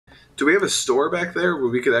Do we have a store back there where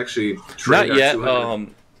we could actually trade? Not yet.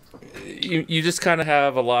 You just kind of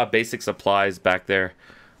have a lot of basic supplies back there,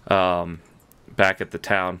 back at the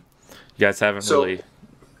town. You guys haven't really.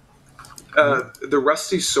 The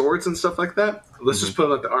rusty swords and stuff like that. Let's just put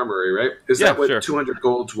them at the armory, right? Is that what 200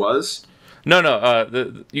 golds was?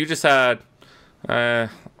 No. You just had. There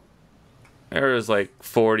was like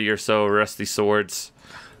 40 or so rusty swords.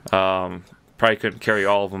 Probably couldn't carry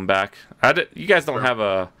all of them back. You guys don't have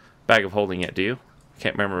a bag of holding yet, do you?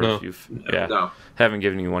 Can't remember if you've. No. Haven't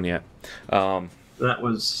given you one yet. That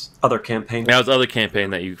was other campaign. That was other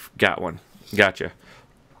campaign that you got one. Gotcha.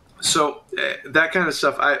 So that kind of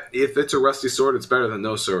stuff. If it's a rusty sword, it's better than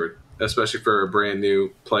no sword, especially for a brand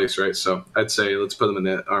new place, right? So I'd say let's put them in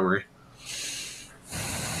the armory.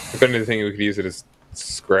 If anything, we could use it as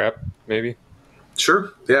scrap, maybe.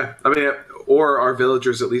 Sure. Yeah. I mean, or our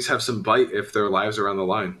villagers at least have some bite if their lives are on the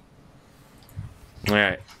line. All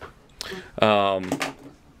right.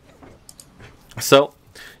 So,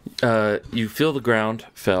 you feel the ground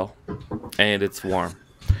fell, and it's warm.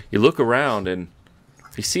 You look around, and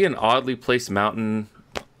you see an oddly placed mountain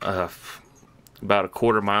about a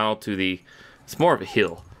quarter mile to the... It's more of a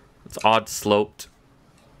hill. It's odd sloped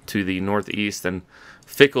to the northeast, and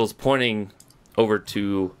Fickle's pointing over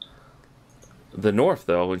to the north,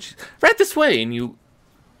 though, and she's right this way, and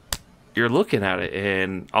you're looking at it,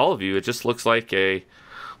 and all of you, it just looks like a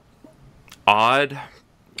odd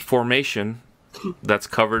formation that's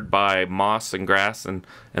covered by moss and grass and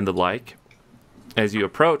the like. As you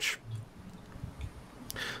approach,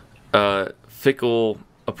 Fickle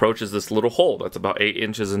approaches this little hole that's about 8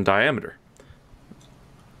 inches in diameter.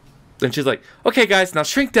 And she's like, "Okay, guys, now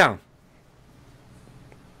shrink down."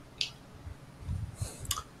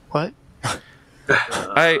 What?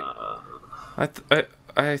 I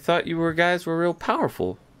thought you guys were real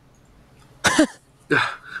powerful.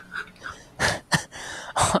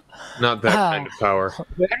 Not that kind of power.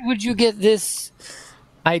 Where would you get this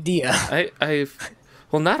idea? I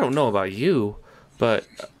don't know about you, but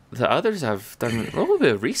the others have done a little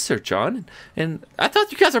bit of research on, and I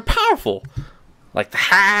thought you guys are powerful, like the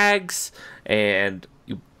hags, and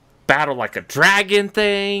you battle like a dragon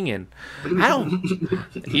thing, and I don't,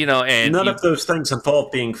 and none of those things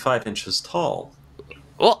involve being 5 inches tall.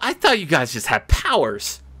 Well, I thought you guys just had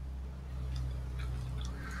powers.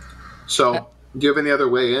 So, do you have any other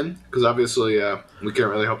way in? Because obviously, we can't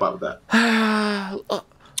really help out with that.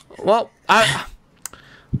 Well,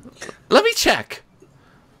 let me check.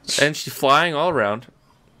 And she's flying all around.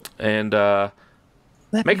 And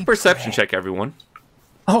make a perception check, everyone.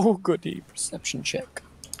 Oh, goody. Perception check.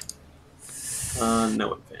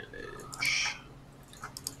 No advantage.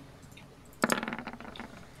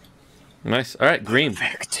 Nice. All right, Green.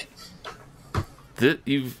 Perfect.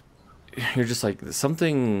 You're just like,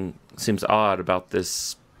 something seems odd about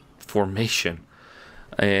this formation.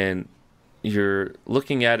 And you're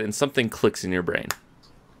looking at it and something clicks in your brain.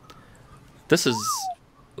 This is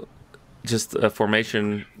just a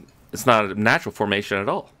formation. It's not a natural formation at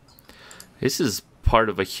all. This is part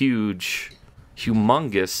of a huge,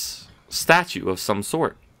 humongous statue of some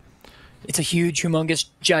sort. It's a huge, humongous,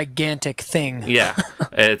 gigantic thing. Yeah.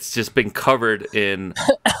 It's just been covered in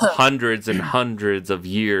hundreds and hundreds of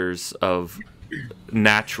years of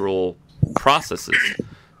natural processes.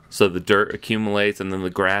 So the dirt accumulates, and then the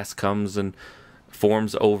grass comes and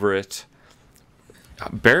forms over it,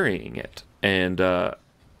 burying it. And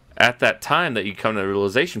at that time that you come to the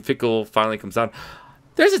realization, Fickle finally comes down.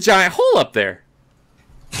 There's a giant hole up there.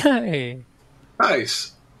 Hey.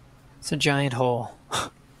 Nice. It's a giant hole.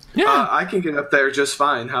 Yeah. I can get up there just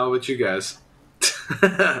fine. How about you guys? You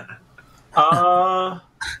guys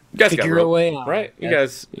got Figure a rope, way out. right? You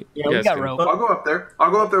guys. Yeah, we got rope. I'll go up there.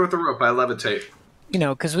 I'll go up there with the rope. I levitate.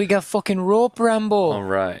 Because we got fucking rope, Rambo. All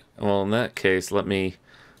right. Well, in that case, let me.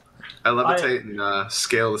 I levitate and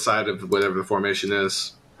scale the side of whatever the formation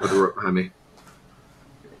is with the rope behind me.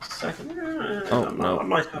 Oh no,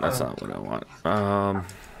 that's not what I want.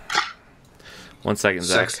 1 second,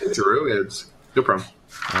 Zach. Sexy druids. No problem.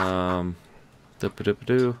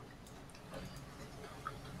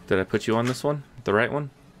 Did I put you on this one? The right one?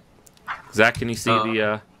 Zach, can you see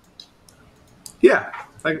the... Yeah,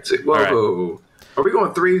 I can see. Whoa. Right. Are we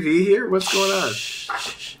going 3V here? What's going on?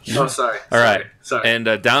 Oh, sorry. All right. Sorry. And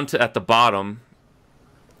down to at the bottom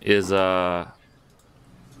is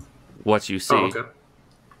what you see. Oh, okay.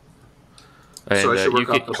 And, so I should work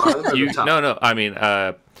off the bottom or the top? No.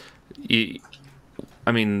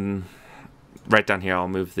 I mean, right down here. I'll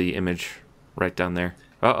move the image right down there.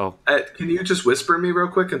 Uh-oh. Can you just whisper me real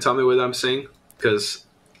quick and tell me what I'm seeing? Because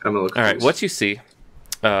I'm going to look. All right, what you see,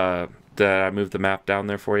 did I move the map down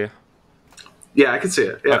there for you? Yeah, I can see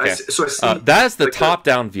it. Yeah, Okay. So I see. That is the like,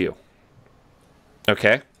 top-down view.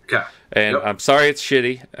 Okay? Okay. And Yep. I'm sorry it's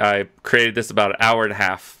shitty. I created this about an hour and a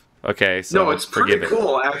half. Okay, so No, it's pretty forgive it.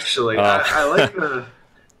 cool actually. Uh, I like the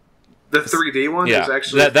 3D one. Yeah, Is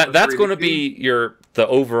actually that's 3D going to be the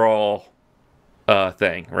overall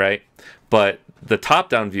thing, right? But the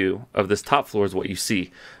top-down view of this top floor is what you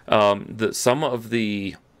see. Some of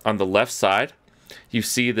the on the left side, you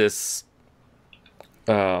see this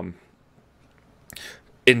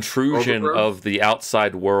intrusion Overgrowth? of the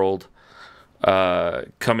outside world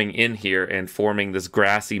coming in here and forming this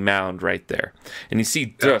grassy mound right there. And you see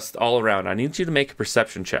dust all around. I need you to make a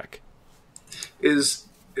perception check.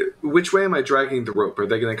 Which way am I dragging the rope? Are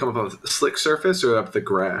they going to come up on the slick surface or up the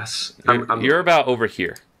grass? You're about over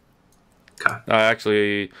here. Okay.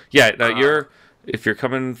 Actually, if you're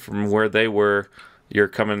coming from where they were, you're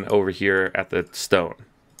coming over here at the stone.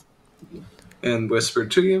 And whispered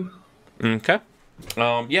to you. Okay.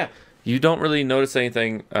 Yeah, you don't really notice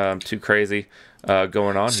anything too crazy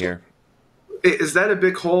going on here. Is that a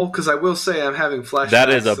big hole? Because I will say I'm having flashbacks. That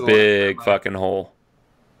is a to big fucking hole.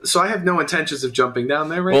 So I have no intentions of jumping down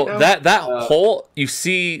there right now. Well, that hole, you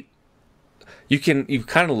see, you kind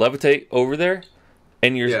of levitate over there,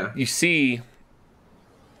 and you see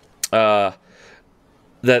that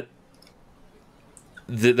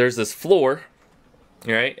there's this floor,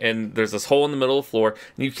 right? And there's this hole in the middle of the floor,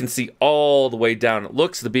 and you can see all the way down. It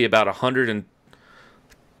looks to be about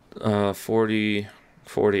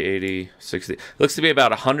 140, 80, 60. It looks to be about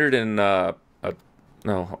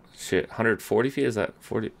 140 feet? Is that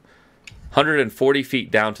 40? 140 feet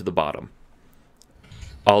down to the bottom.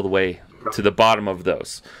 All the way to the bottom of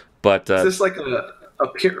those. But is this like a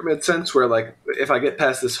pyramid sense where, like, if I get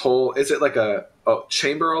past this hole, is it like a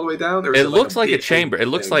chamber all the way down? Or is it looks like a big chamber. It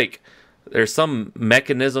looks thing? like there's some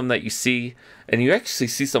mechanism that you see, and you actually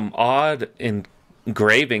see some odd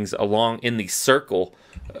engravings along in the circle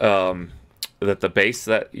that the base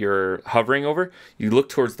that you're hovering over. You look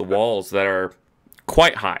towards the walls that are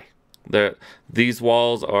quite high. These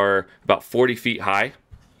walls are about 40 feet high.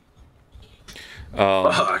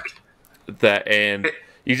 Fuck. And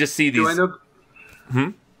you just see these. Do I know?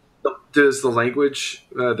 Does the language,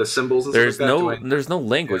 the symbols, and There's stuff like that, there's no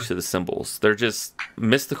language to the symbols. They're just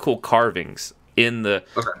mystical carvings in the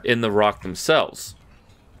rock themselves.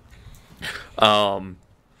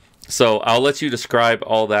 So I'll let you describe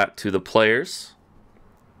all that to the players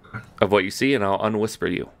of what you see, and I'll unwhisper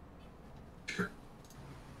you.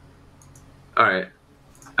 All right.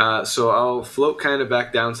 So I'll float kind of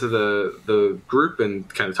back down to the group and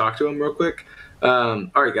kind of talk to them real quick. All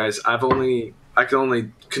right, guys. I can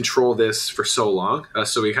only control this for so long,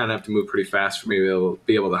 so we kind of have to move pretty fast for me to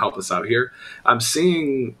be able to help us out here. I'm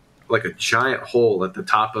seeing like a giant hole at the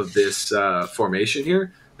top of this formation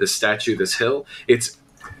here, this statue, this hill. It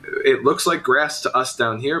looks like grass to us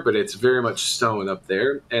down here, but it's very much stone up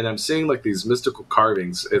there. And I'm seeing like these mystical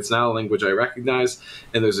carvings. It's not a language I recognize.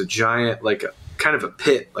 And there's a giant, like kind of a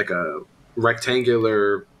pit, like a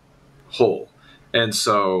rectangular hole. And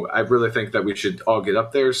so I really think that we should all get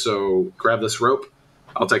up there. So grab this rope.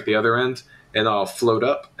 I'll take the other end and I'll float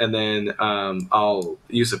up. And then I'll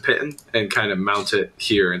use a piton and kind of mount it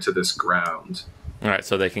here into this ground. All right,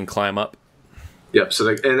 so they can climb up. Yep. So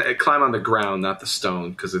and climb on the ground, not the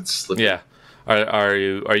stone, because it's slippery. Yeah. Are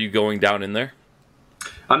you going down in there?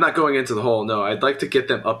 I'm not going into the hole. No, I'd like to get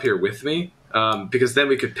them up here with me, because then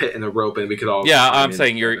we could pit in a rope and we could all. Yeah, I'm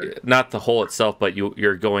saying you're not the hole itself, but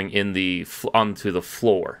you're going in onto the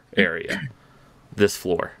floor area. This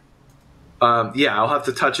floor. Yeah, I'll have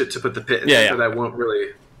to touch it to put the pit in there, but I won't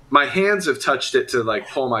really. My hands have touched it to like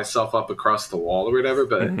pull myself up across the wall or whatever,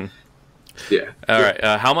 but. Mm-hmm. Yeah. All right.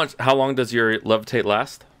 How long does your levitate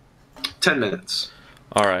last? 10 minutes.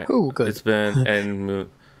 All right. Ooh, good. It's been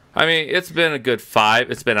it's been a good 5.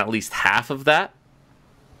 It's been at least half of that.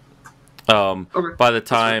 Okay. By the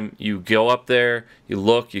time you go up there, you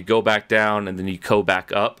look, you go back down, and then you go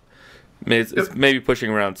back up. It's maybe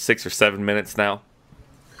pushing around 6 or 7 minutes now.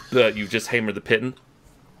 You've just hammered the piton.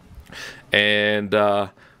 And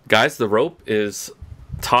guys, the rope is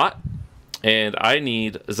taut, and I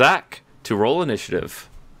need Zach to roll initiative.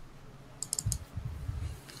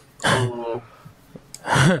 Oh.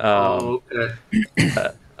 Okay.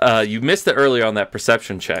 You missed it earlier on that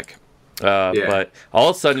perception check. But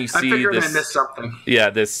all of a sudden you see I figured this. I missed something.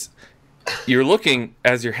 Yeah, you're looking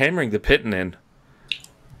as you're hammering the piton in.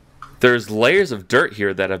 There's layers of dirt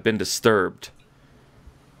here that have been disturbed.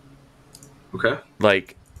 Okay.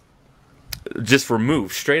 Like, just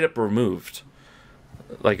removed, straight up removed.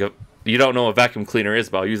 You don't know what a vacuum cleaner is,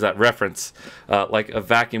 but I'll use that reference. Like a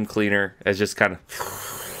vacuum cleaner has just kind of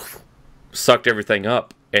sucked everything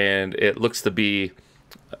up, and it looks to be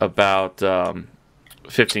about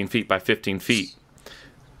 15 feet by 15 feet.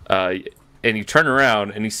 And you turn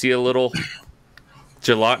around and you see a little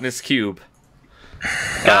gelatinous cube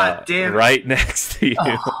God damn it. right next to you.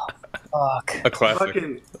 Oh, fuck. A classic.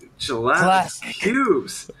 Fucking gelatinous Classic.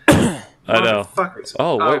 cubes. I know. Motherfuckers.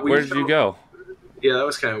 Oh, where did fell- you go? Yeah, that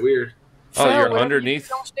was kind of weird. Oh, Phil, you're whatever underneath?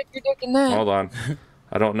 Don't stick your dick in that. Hold on.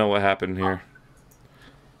 I don't know what happened here.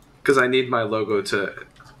 Because I need my logo to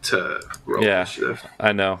roll Yeah. initiative.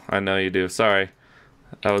 I know you do. Sorry.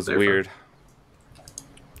 That was They're weird.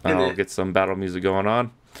 And I'll it- get some battle music going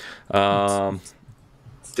on.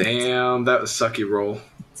 Damn, that was a sucky roll.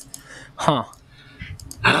 Huh.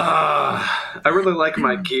 I really like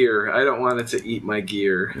my gear. I don't want it to eat my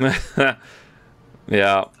gear.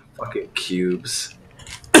 Yeah, Fucking cubes.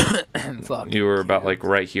 Fuck. you were about like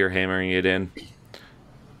right here hammering it in.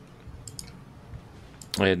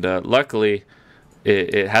 And luckily,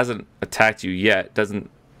 it hasn't attacked you yet. It doesn't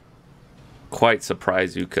quite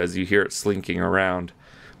surprise you because you hear it slinking around.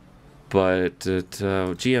 But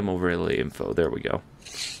GM overlay info. There we go.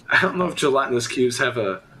 I don't know if gelatinous cubes have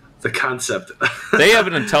the concept. They have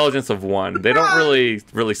an intelligence of 1. They don't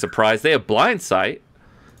really surprise. They have blind sight,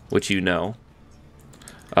 which you know.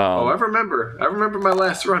 Oh, I remember. I remember my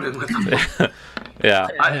last run-in with them.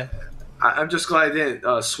 Yeah. I'm just glad I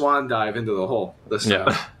didn't swan dive into the hole this time.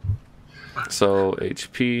 Yeah. So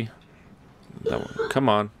HP. That one. Come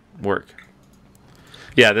on, work.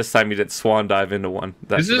 Yeah, this time you did swan dive into one.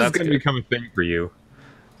 This is that's going to good. become a thing for you.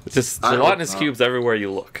 Just I hope gelatinous not. cubes everywhere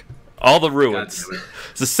you look. All the ruins. God damn it.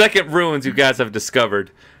 It's the second ruins you guys have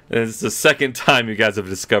discovered. And it's the second time you guys have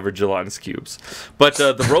discovered gelatinous cubes. But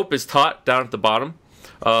the rope is taut down at the bottom.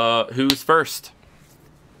 Who's first?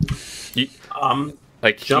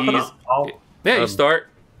 Like Jumping he's. up. I'll, Yeah, you start.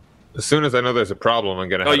 As soon as I know there's a problem, I'm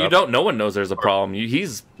going to Oh, head you up. don't. No one knows there's a problem.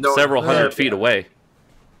 He's No, several hundred yeah. feet away.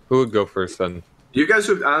 Who would go first then? You guys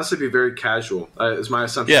would honestly be very casual, is my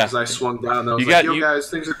assumption. Yeah. Because I swung down and I was You like, got- yo, you- guys,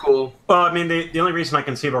 things are cool. well, I mean, the only reason I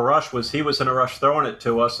conceive a rush was he was in a rush throwing it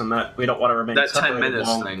to us, and that we don't want to remain That 10 separated minutes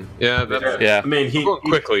long. thing. Yeah, that's Yeah. I mean, he. Go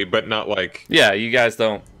quickly, but not like... Yeah, you guys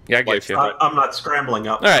don't. Yeah, I get Like, you. I'm not scrambling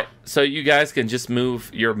up. All right, so you guys can just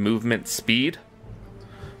move your movement speed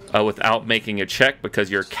without making a check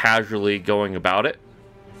because you're casually going about it.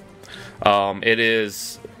 It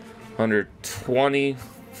is 120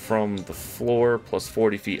 from the floor plus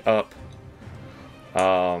 40 feet up. That's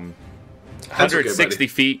okay, 160 buddy.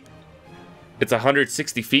 feet. It's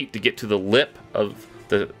 160 feet to get to the lip of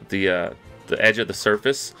the edge of the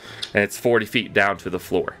surface, and it's 40 feet down to the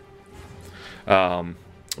floor.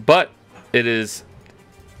 But it is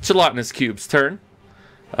Gelatinous Cube's turn.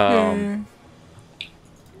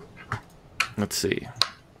 Let's see.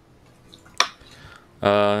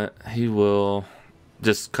 He will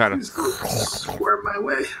just kind of Square my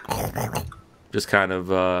way.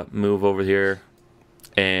 move over here,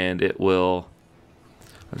 and it will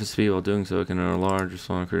just speed while doing so. It can enlarge or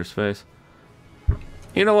slow and create space.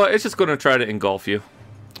 You know what? It's just going to try to engulf you.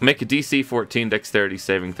 Make a DC 14 Dexterity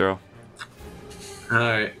saving throw. All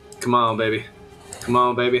right. Come on, baby. Come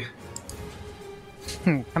on, baby.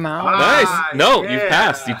 Come on. Nice. No, yeah. you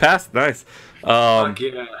passed. You passed. Nice. Fuck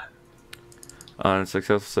yeah. On a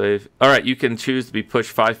successful save. All right, you can choose to be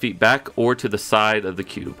pushed 5 feet back or to the side of the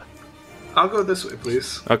cube. I'll go this way,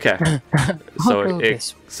 please. Okay. I'll go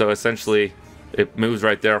this way. So essentially, it moves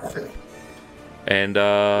right there, and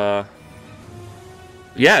yeah,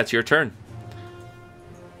 it's your turn.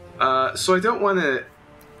 So I don't want to.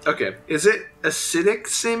 Okay, is it acidic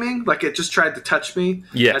seeming? Like it just tried to touch me?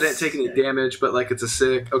 Yes. I didn't take any damage, but like it's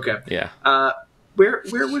acidic. Okay. Yeah. Where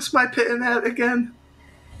was my pit in that again?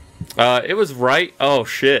 It was right. Oh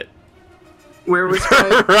shit. Where was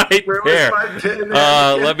my Right where there. was my pit in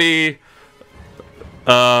that? again? Let me.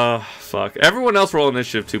 Fuck. Everyone else roll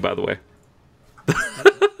initiative too, by the way.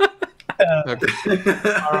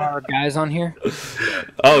 Are our guys on here?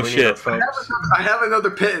 Oh We need shit. our folks. I have another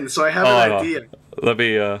pitten, so I have Oh, an no. idea. Let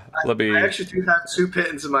me. I actually do have 2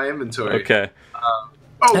 pittons in my inventory. Okay. Oh,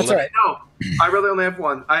 That's all right. no. I really only have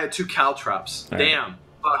 1. I had 2 caltrops. All right. Damn.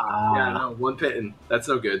 Fuck. Yeah, no, 1 pitten. That's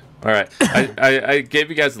no good. All right. I gave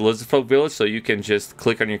you guys the Lizardfolk Village, so you can just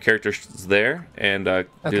click on your characters there and do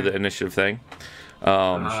Okay. the initiative thing.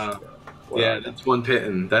 Yeah, that's 1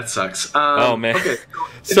 pitten. That sucks. Oh man. Okay.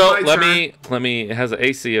 So It's my let me. It has an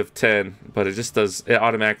AC of 10, but it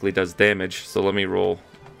automatically does damage. So let me roll.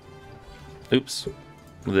 Oops.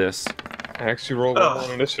 This. I actually rolled well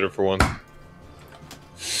on initiative for once.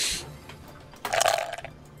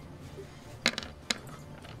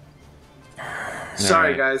 Sorry,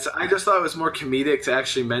 right. guys. I just thought it was more comedic to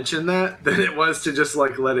actually mention that than it was to just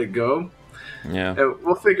like let it go. Yeah.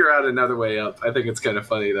 We'll figure out another way up. I think it's kind of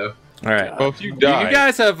funny though. All right. Well, if you die,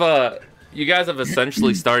 You guys have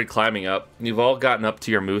essentially started climbing up. You've all gotten up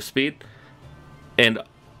to your move speed, and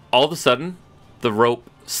all of a sudden, the rope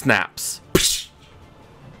snaps.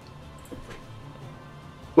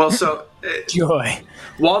 Well, so Joy.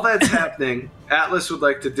 while that's happening, Atlas would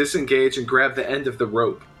like to disengage and grab the end of the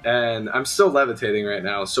rope. And I'm still levitating right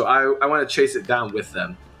now, so I want to chase it down with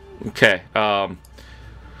them. Okay. Oh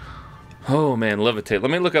man, levitate. Let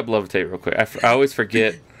me look up levitate real quick. I always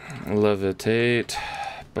forget. Levitate.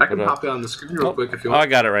 I can pop it on the screen real quick if you Oh, I want.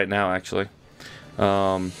 got it right now, actually.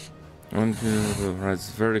 Rise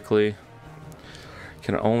vertically.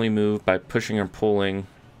 Can only move by pushing or pulling.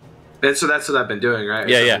 And so that's what I've been doing, right?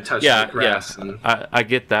 Yeah, I've yeah, been touching yeah, the grass yeah. and- I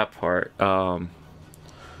get that part. Otherwise,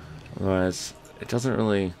 it doesn't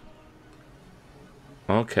really.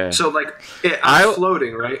 Okay. So like, I'm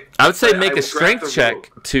floating, right? I would say But make I a would grab strength the check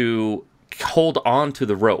rope. to hold on to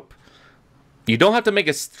the rope. You don't have to make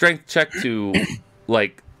a strength check to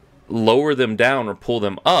like lower them down or pull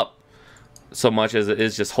them up so much as it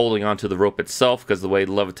is just holding on to the rope itself, because the way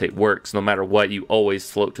levitate works, no matter what, you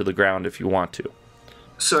always float to the ground if you want to.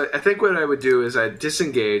 So I think what I would do is I'd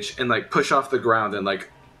disengage and like push off the ground and like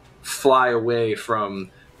fly away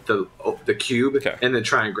from the cube, Okay. and then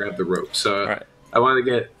try and grab the rope. So Alright. I want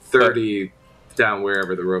to get 30 down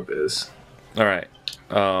wherever the rope is. All right.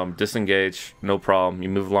 Disengage, no problem. You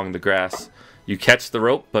move along the grass. You catch the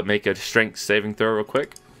rope, but make a strength saving throw real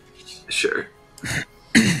quick. Sure.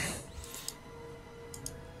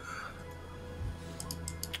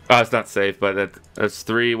 Oh, it's not safe, but that's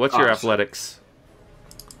 3. What's your Oh, athletics?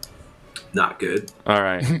 Not good. All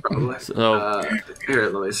right. Probably. So- Here,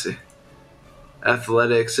 let me see.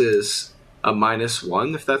 Athletics is a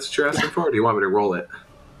 -1, if that's what you're asking for. Or do you want me to roll it?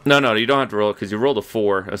 No, you don't have to roll it because you rolled a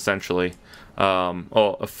 4 essentially.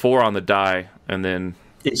 A 4 on the die, and then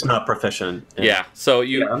He's not proficient. yeah. So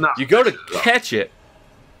Yeah, I'm not you go to proficient at all. catch it,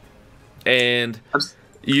 and I'm,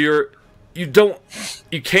 you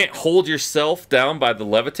can't hold yourself down by the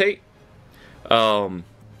levitate, and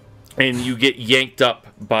you get yanked up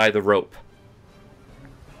by the rope.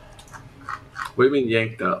 what do you mean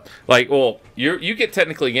yanked up? Like, well, you get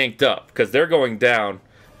technically yanked up because they're going down.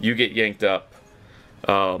 You get yanked up.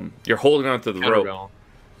 You're holding on to the rope.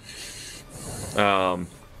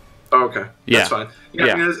 Oh, okay, Yeah. that's fine. Yeah,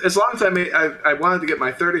 Yeah. I mean, as long as I wanted to get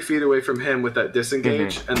my 30 feet away from him with that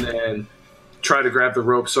disengage, Mm-hmm. and then try to grab the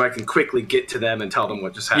rope so I can quickly get to them and tell them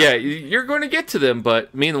what just happened. Yeah, you're going to get to them,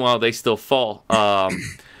 but meanwhile they still fall.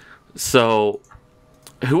 So,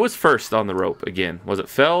 who was first on the rope again? Was it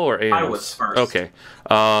Fell or Anos? I was first. Okay.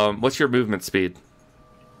 What's your movement speed?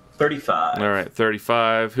 35. All right,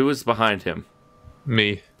 35. Who was behind him?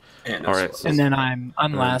 me. And All right, And then I'm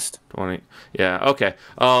last. 20. Yeah. Okay.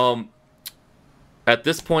 At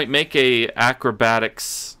this point, make a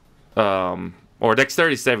acrobatics or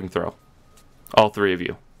dexterity saving throw. All 3 of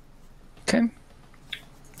you. Okay.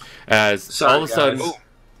 As Sorry, all of a sudden, guys.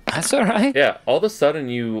 That's all right. yeah, all of a sudden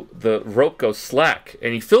the rope goes slack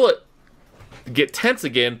and you feel it get tense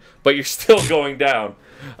again, but you're still going down.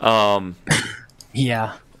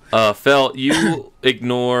 Yeah. Fel, you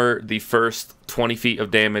ignore the first 20 feet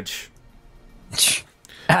of damage,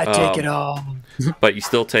 I take it all. but you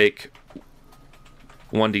still take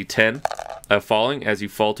 1d10 of falling as you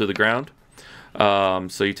fall to the ground.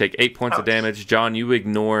 So you take 8 points of damage. John, you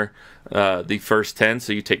ignore the first 10,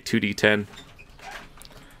 so you take 2d10.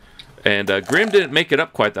 And Grim didn't make it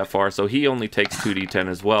up quite that far, so he only takes 2d10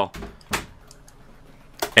 as well.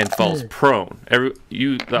 And falls prone.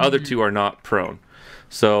 The other 2 are not prone.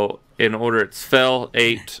 So in order, it's Fel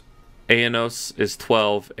 8, Aenos is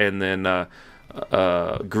 12, and then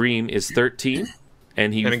Green is 13,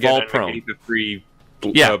 and he And again, fall I prone. negate the 3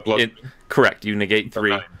 Yeah, blood. correct. You negate 3,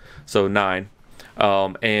 9. so 9.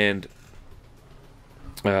 And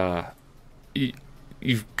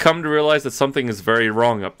you've come to realize that something is very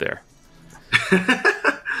wrong up there.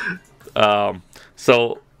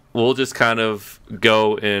 So we'll just kind of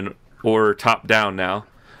go in order top down now.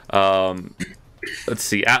 Let's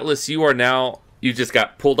see, Atlas, you just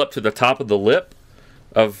got pulled up to the top of the lip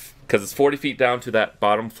because it's 40 feet down to that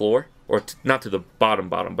bottom floor, or not to the bottom,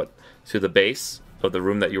 but to the base of the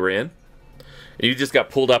room that you were in. And you just got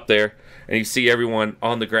pulled up there, and you see everyone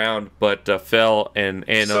on the ground, but Fel and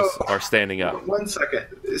Anos are standing up. 1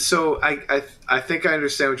 second. So I think I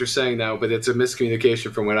understand what you're saying now, but it's a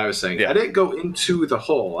miscommunication from what I was saying. Yeah. I didn't go into the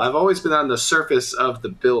hole. I've always been on the surface of the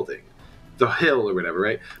building. the hill or whatever,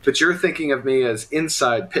 right? But you're thinking of me as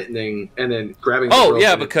inside pitting and then grabbing. The Oh rope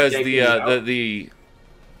yeah, and because yanking me out.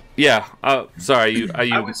 yeah. Sorry, you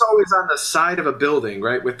I was always on the side of a building,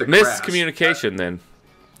 right, with the grass. miscommunication then.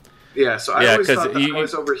 Yeah, so I Yeah, always 'cause thought that you- I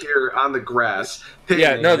was over here on the grass.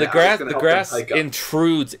 Yeah, no, the and I was grass gonna help them hike up.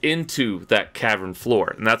 intrudes into that cavern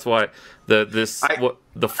floor, and that's why the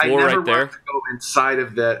floor I never right there. wanted to go inside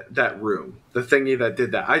of that room, the thingy that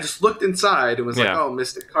did that. I just looked inside and was like, Yeah. "Oh,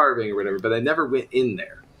 mystic carving" or whatever, but I never went in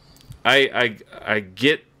there. I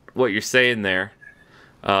get what you're saying there.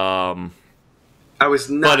 I was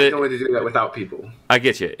not But going to do that without people. I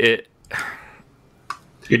get you.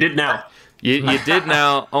 You did now. You did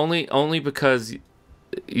now only because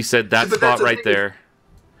you said that But spot that's the right thing. there.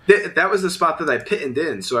 That was the spot that I pitted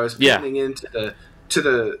in, so I was Yeah. pitting into the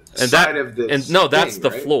And side that of this. and no, that's thing, the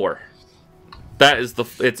right? floor. That is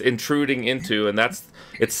it's intruding into, and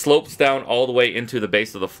it slopes down all the way into the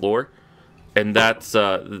base of the floor, and that's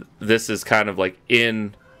this is kind of like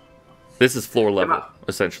this is floor level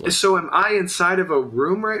essentially. So am I inside of a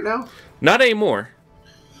room right now? Not anymore,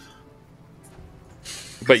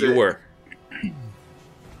 but you were.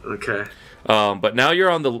 Okay. But now you're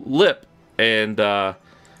on the lip, and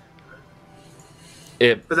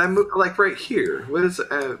it. But I'm like right here. What is?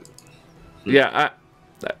 Yeah,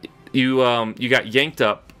 you got yanked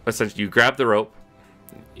up. Essentially, you grabbed the rope.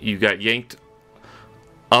 You got yanked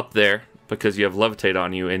up there because you have levitate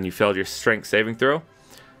on you, and you failed your strength saving throw,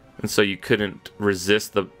 and so you couldn't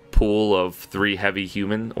resist the pool of 3 heavy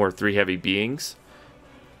human or 3 heavy beings.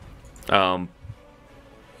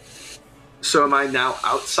 So am I now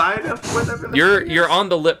outside of whatever? You're on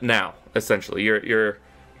the lip now. Essentially, you're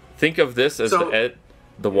think of this as So,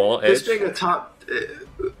 the wall edge. This being a top.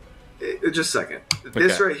 Just a second.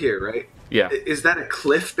 This Okay. right here, right? Yeah. Is that a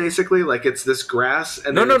cliff basically? Like it's this grass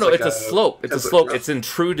and No, then no, it's no. like It's a slope. It's a slope. rough It's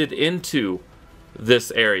intruded into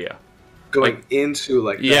this area. going like- into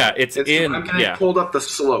like that. Yeah, it's so in- I'm getting yeah. pulled up the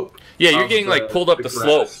slope. Yeah, you're of getting like pulled up the grass.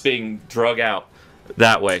 slope, being drug out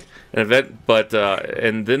that way. And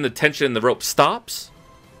then the tension in the rope stops.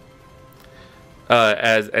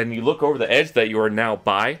 And you look over the edge that you are now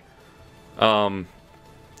by.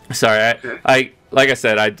 Sorry, I like I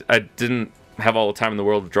said, I didn't have all the time in the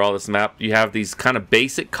world to draw this map. You have these kind of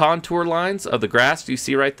basic contour lines of the grass. Do you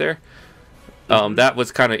see right there? That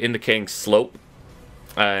was kind of indicating slope,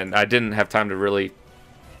 and I didn't have time to really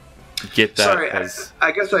get that. Sorry,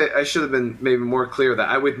 I guess I should have been maybe more clear that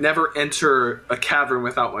I would never enter a cavern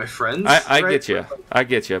without my friends. I right?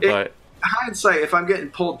 get you, but Hindsight, if I'm getting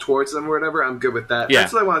pulled towards them or whatever, I'm good with that. Yeah.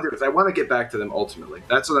 That's what I want to do. Is I want to get back to them ultimately.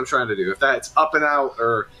 That's what I'm trying to do. If that's up and out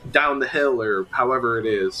or down the hill or however it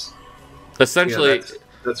is, essentially,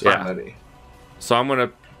 that's fine yeah. by me. So I'm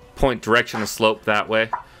gonna point direction of slope that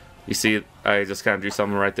way. You see, I just kind of drew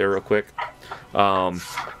something right there real quick.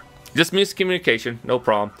 Just miscommunication, no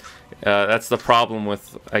problem. That's the problem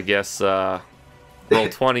with, I guess,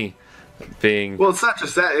 Roll20 being. Well, it's not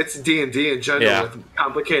just that; it's D&D in general Yeah. with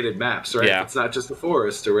complicated maps, right? Yeah. It's not just the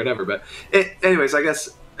forest or whatever. But, anyways, I guess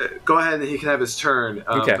go ahead and he can have his turn.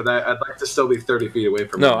 Okay. But I'd like to still be 30 feet away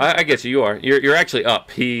from No, him. I get you. You are. You're actually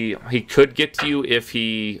up. He could get to you if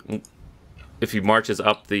he marches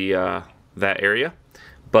up the that area,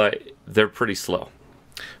 but they're pretty slow.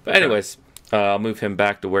 But anyways, I'll move him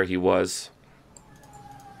back to where he was.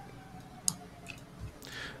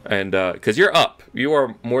 And because you're up, you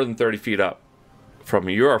are more than 30 feet up from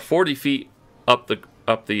me. You are 40 feet up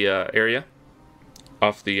the area,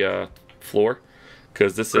 off the floor.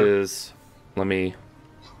 Because this is, let me.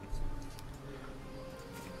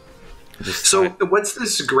 So what's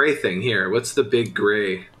this gray thing here? What's the big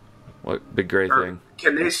gray? What big gray Or thing?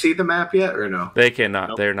 Can they see the map yet or no? They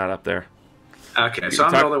cannot. They're not up there. Okay, so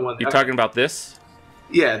I'm the only one. You're talking about this?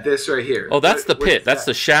 Yeah, this right here. Oh, that's the What pit. is That's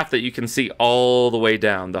the that? shaft that you can see all the way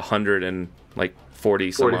down, the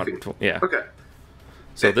 140 some 40 odd. feet. Yeah. Okay.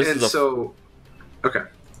 So this is okay. All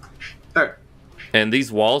right. and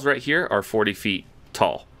these walls right here are 40 feet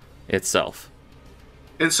tall itself.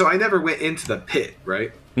 And so I never went into the pit,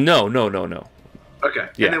 right? No. Okay.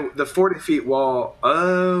 Yeah. And then the 40 feet wall.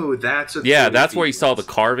 Oh, that's what. Yeah, 40 that's feet where you saw the was.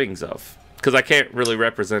 carvings of. Because I can't really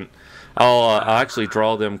represent. I'll actually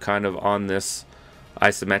draw them kind of on this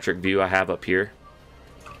isometric view I have up here.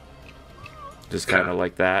 Just kind of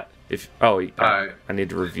like that. I need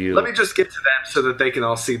to review. Let me just get to them so that they can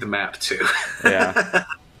all see the map too. Yeah.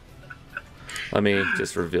 Let me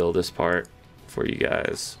just reveal this part for you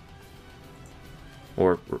guys.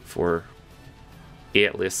 Or for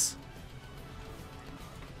Atlas.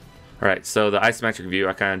 Alright, so the isometric view,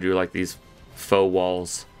 I kind of drew like these faux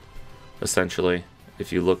walls, essentially.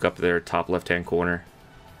 If you look up there, top left-hand corner.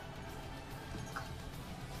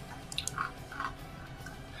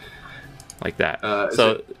 like that.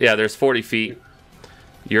 So yeah, there's 40 feet.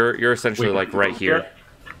 You're essentially like right here.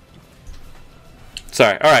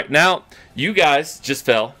 Sorry. All right, now you guys just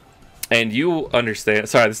fell, and you understand.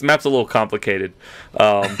 Sorry, this map's a little complicated.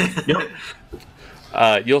 Yep.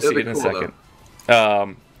 You'll see it in a second.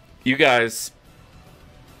 You guys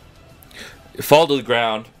fall to the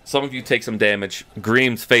ground. Some of you take some damage.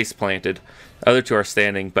 Greem's face planted. Other two are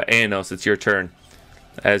standing, but Anos, it's your turn.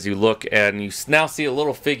 As you look, and you now see a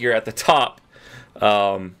little figure at the top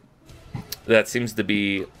that seems to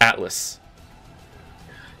be Atlas.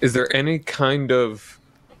 Is there any kind of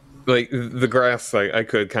like the grass? Like I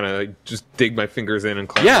could kind of just dig my fingers in and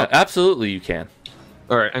climb Yeah, up? absolutely you can.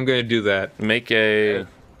 All right, I'm going to do that. Make a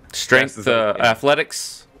strength Fast as I can.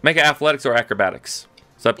 athletics. Make it athletics or acrobatics.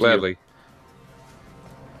 It's up to you. Gladly.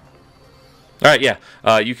 All right, yeah.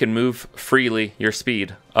 You can move freely your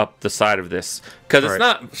speed up the side of this. Because it's All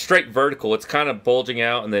not straight vertical. It's kind of bulging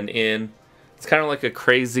out and then in. It's kind of like a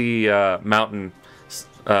crazy mountain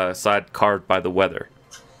side carved by the weather.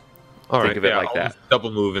 All Think of it like I'll that. just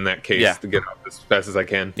double move in that case Yeah. to get up as fast as I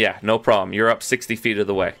can. Yeah, no problem. You're up 60 feet of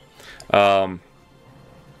the way.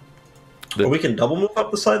 We can double move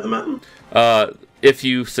up the side of the mountain? If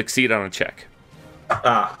you succeed on a check.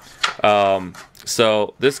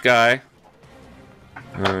 So this guy...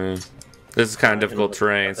 this is kind of difficult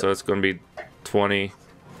terrain, so it's going to be 20. I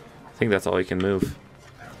think that's all he can move.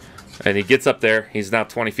 And he gets up there. He's now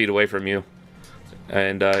 20 feet away from you.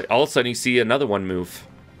 And all of a sudden you see another one move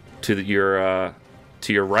to your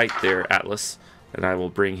right there, Atlas. And I will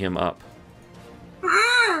bring him up.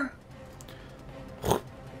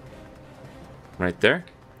 Right there.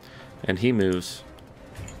 And he moves.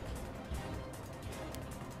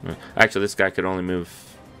 Actually, this guy could only move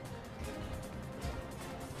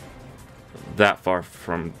that far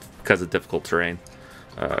from because of difficult terrain.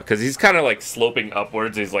 Because he's kind of like sloping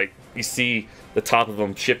upwards. He's like, you see the top of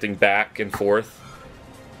him shifting back and forth.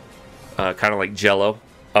 Kind of like Jello,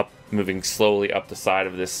 moving slowly up the side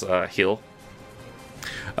of this hill.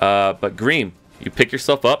 But Greem, you pick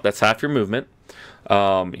yourself up. That's half your movement.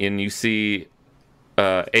 And you see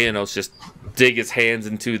Aenos just dig his hands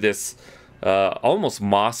into this almost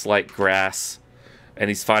moss-like grass. And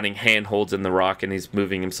he's finding handholds in the rock, and he's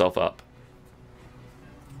moving himself up.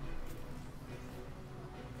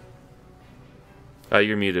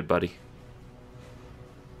 You're muted, buddy.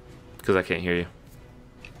 Because I can't hear you.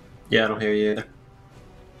 Yeah, I don't hear you either.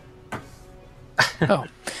 Oh,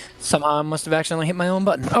 somehow I must have accidentally hit my own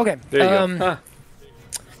button. Okay. There you go.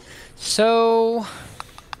 So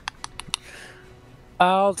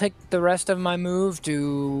I'll take the rest of my move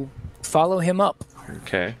to follow him up.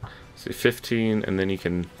 Okay. So 15, and then you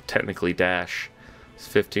can technically dash. It's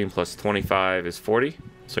 15 plus 25 is 40.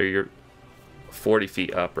 So you're 40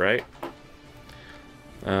 feet up, right?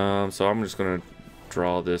 So I'm just going to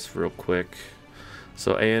draw this real quick.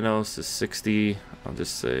 So Aenos is 60. I'll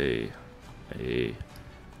just say a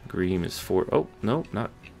Greem is 4. Oh, no,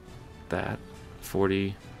 not that.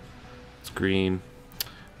 40. It's green.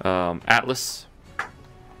 Atlas.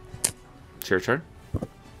 It's your turn.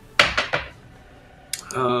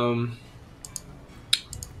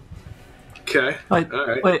 Okay. All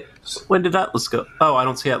right. Wait, when did Atlas go? Oh, I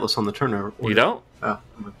don't see Atlas on the turnover. You don't?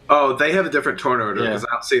 Oh, they have a different turn order Yeah. because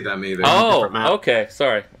I don't see them either. different map. Oh, okay.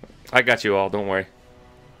 Sorry. I got you all. Don't worry.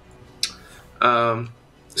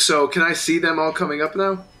 So can I see them all coming up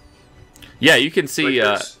now? Yeah, you can see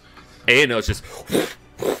Like this? Aenos just...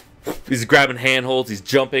 He's grabbing handholds. He's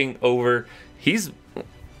jumping over. He's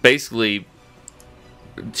basically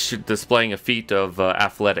displaying a feat of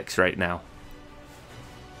athletics right now.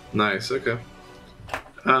 Nice. Okay.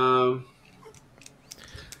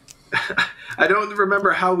 I don't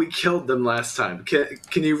remember how we killed them last time.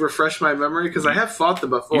 Can you refresh my memory? Because I have fought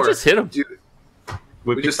them before. You just hit them.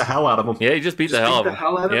 We beat the hell out of them. Yeah, you just beat the hell out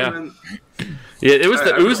of them. Yeah. And Yeah, it was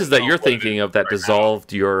Alright, the I oozes that you're what it thinking is of that right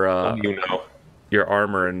dissolved your You know. your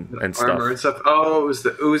armor and stuff. armor and stuff. Oh, it was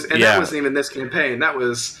the ooze, and Yeah. that wasn't even this campaign. That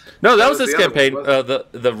was No, that was this the other campaign. one,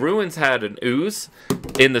 wasn't The ruins had an ooze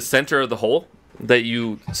in the center of the hole that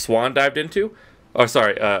you swan dived into. Oh,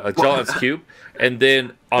 sorry, a Jolon's cube, and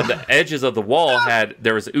then on the edges of the wall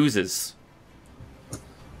there was oozes.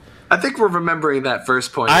 I think we're remembering that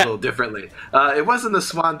first point a little differently. It wasn't the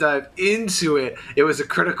swan dive into it; it was a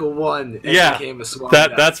critical one. And Yeah, became a swan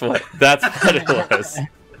dive. that's what it was.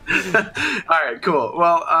 All right, cool.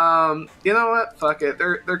 Well, you know what? Fuck it.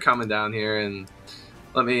 They're coming down here, and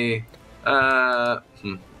let me.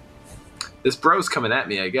 This bro's coming at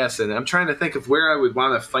me, I guess, and I'm trying to think of where I would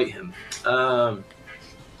want to fight him.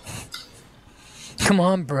 Come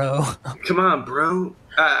on, bro. Come on, bro.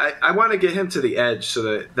 I want to get him to the edge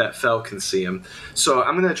so that Fel can see him. So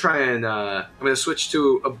I'm gonna try and I'm gonna switch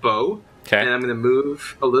to a bow, Okay. and I'm gonna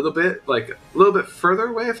move a little bit further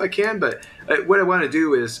away if I can. But what I want to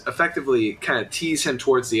do is effectively kind of tease him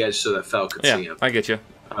towards the edge so that Fel can see him. I get you.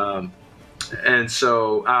 And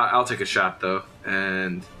so I'll take a shot though,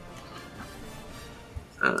 and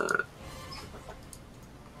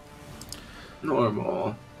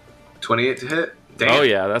normal 28 to hit. Damn. Oh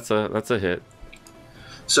yeah, that's a hit.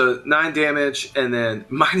 So 9 damage, and then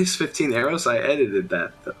minus 15 arrows. I edited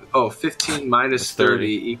that. Oh, 15 minus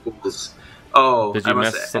 30 equals. Oh, Did you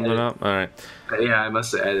mess something up? All right. Yeah, I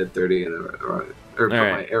must have added 30 in or put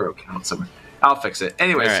my arrow count somewhere. I'll fix it.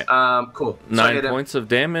 Anyways, cool. So 9 points of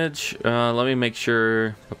damage. Let me make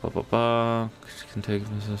sure. Can take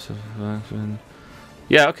action.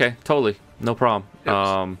 Yeah. Okay. Totally. No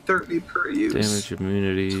problem. 30 per use. Damage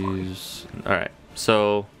immunities. All right.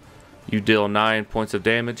 So you deal 9 points of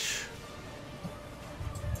damage.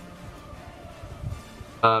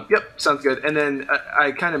 Yep, sounds good. And then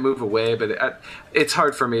I kind of move away, but it's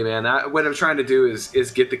hard for me, man. What I'm trying to do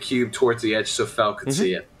is get the cube towards the edge so Fel can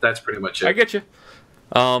see it. That's pretty much it. I get you.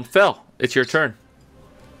 Fel, it's your turn.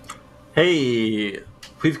 Hey,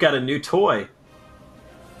 we've got a new toy.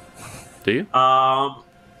 Do you?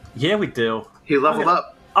 Yeah, we do. He leveled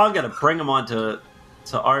up. I'm gonna bring them onto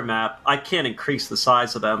our map. I can't increase the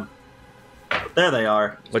size of them. There they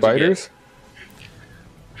are. Spiders?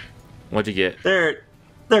 What'd you get? They're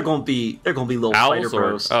gonna be little Owls spider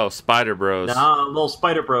bros. or spider bros? Nah, little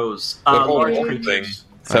spider bros. The whole Large thing. creatures.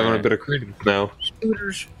 It's having a Alright. bit of credence now.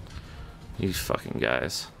 Scooters. You fucking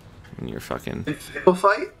guys. And you're fucking. Fickle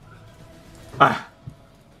fight? Ah,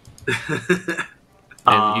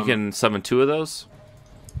 And you can summon 2 of those?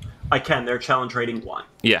 I can. They're challenge rating 1.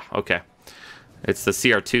 Yeah, okay. It's the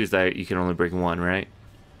CR2s that you can only bring 1, right?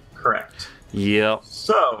 Correct. Yep.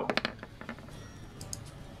 So,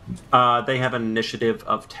 they have an initiative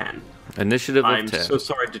of 10. Initiative of I'm 10. so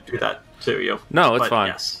sorry to do that to you. No, it's but fine.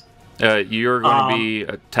 Yes. You're going to be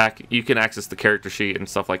attack. You can access the character sheet and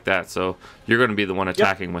stuff like that, so you're going to be the one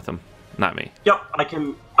attacking with them, not me. Yep, I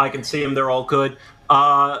can see them. They're all good.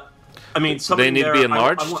 I mean, some They of them need to be there,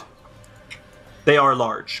 enlarged? They are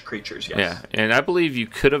large creatures. Yes. Yeah, and I believe you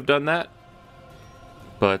could have done that,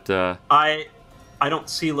 but I don't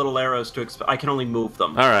see little arrows to. I can only move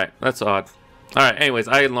them. all right, that's odd. All right, anyways,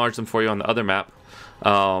 I enlarged them for you on the other map.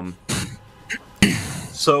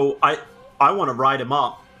 So I want to ride him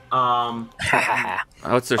up.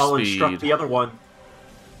 What's their I'll speed? instruct the other one.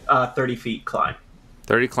 30 feet climb.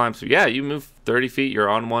 30 climbs. Yeah, you move 30 feet. You're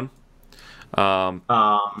on one.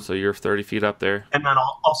 So you're 30 feet up there. And then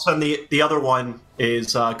I'll send the other one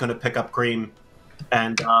is going to pick up Green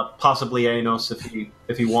and possibly Anos if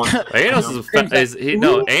he wants. Anos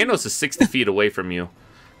Anos is 60 feet away from you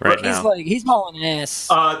right now. He's hauling ass.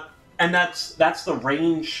 And that's the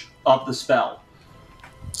range of the spell.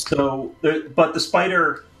 So, but the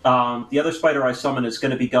spider, the other spider I summon is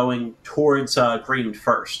going to be going towards Green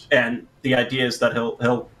first, and the idea is that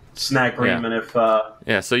he'll snag Green, and if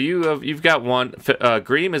so you've got one.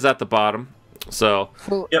 Greem is at the bottom. So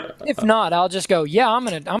Well, yep. if not, I'll just go. Yeah, I'm.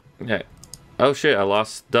 okay. Oh shit! I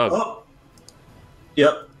lost Doug. Oh.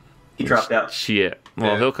 Yep, he dropped out. Shit.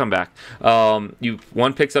 Well, Yeah. he'll come back.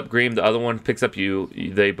 One picks up Greem, the other one picks up you.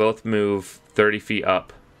 They both move 30 feet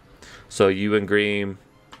up. So you and Greem.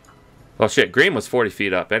 Well, shit. Greem was 40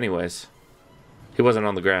 feet up, anyways. He wasn't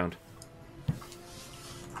on the ground.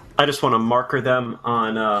 I just want to marker them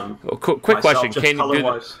on. Quick myself, question: just can you do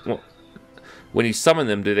color-wise. well, when you summon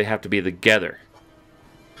them? Do they have to be together?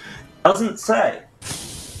 Doesn't say.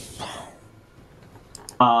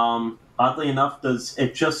 Oddly enough,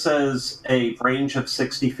 it just says a range of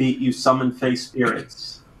 60 feet. You summon face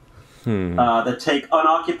spirits that take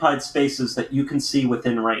unoccupied spaces that you can see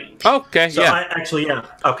within range. Okay, So yeah. yeah.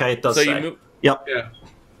 Okay, it does So say. you move. Yep. Yeah.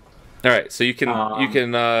 All right, so you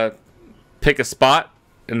can pick a spot,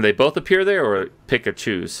 and they both appear there, or pick a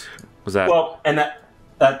choose. Was that? Well, and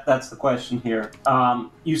that's the question here.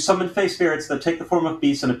 You summon face spirits that take the form of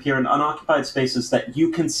beasts and appear in unoccupied spaces that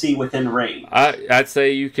you can see within range. I'd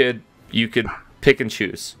say you could pick and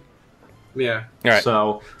choose. Yeah. All right.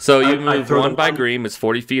 So you I move throw one the by Greem. It's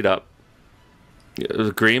 40 feet up.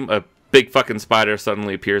 Greem, a big fucking spider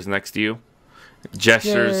suddenly appears next to you.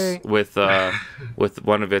 Gestures Yay. with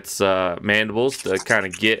one of its mandibles to kind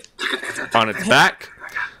of get on its back.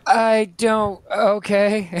 I don't.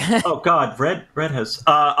 Okay. Oh God, red has.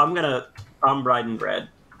 I'm riding red.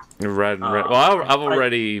 Red. Well, I've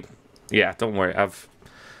already. Yeah, don't worry. I've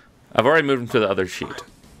already moved him to the other sheet.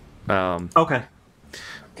 Okay.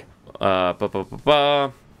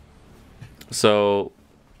 So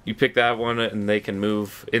you pick that one, and they can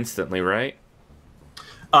move instantly, right?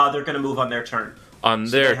 They're going to move on their turn. On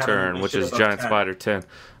So their they have an turn, which is initiative of Giant 10. Spider 10.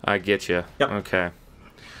 I get you. Yep. Okay.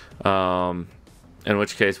 In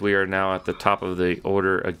which case, we are now at the top of the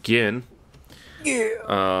order again.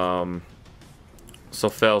 Yeah. So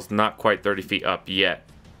Fell's not quite 30 feet up yet.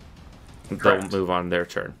 Correct. They'll move on their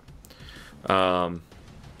turn. I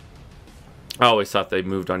always thought they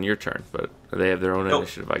moved on your turn, but they have their own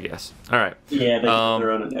initiative, I guess. All right. Yeah, they have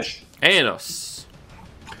their own initiative. Anos.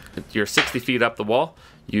 You're 60 feet up the wall.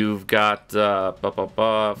 You've got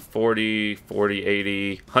 40,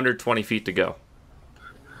 80, 120 feet to go.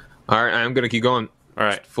 All right, I'm gonna keep going. All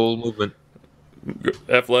right. Full movement.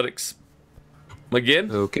 Athletics. Again?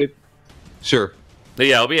 Okay. Sure.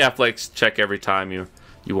 Yeah, it'll be athletics check every time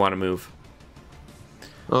you want to move.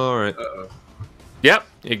 All right. Yep.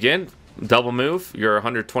 Again, double move. You're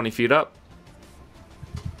 120 feet up.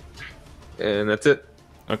 And that's it.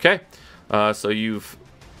 Okay. So you've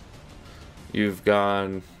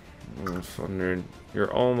gone 100.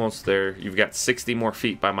 You're almost there. You've got 60 more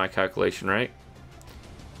feet by my calculation, right?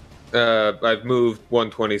 I've moved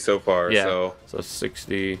 120 so far. Yeah. So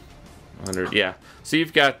 60, 100. Yeah. So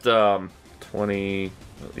you've got 20.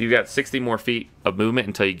 You've got 60 more feet of movement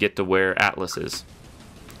until you get to where Atlas is.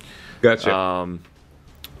 Gotcha.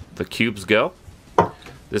 The cubes go.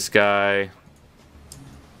 This guy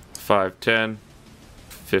 5, 10,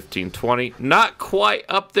 15, 20. Not quite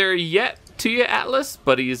up there yet to you, Atlas,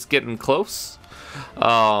 but he's getting close.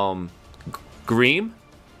 Greem,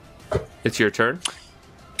 it's your turn.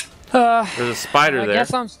 There's a spider I there.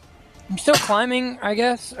 guess I'm still climbing, I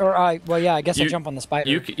guess. Or, I guess I jump on the spider.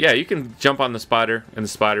 You can jump on the spider, and the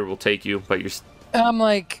spider will take you, but you're... I'm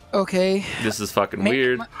like, okay. This is fucking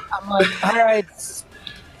weird. I'm like, all right,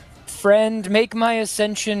 friend, make my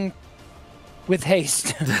ascension with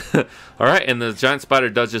haste. All right, and the giant spider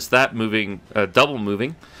does just that, double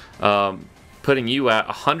moving, putting you at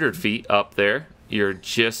 100 feet up there. You're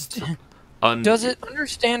just... Does it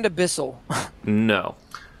understand abyssal? No.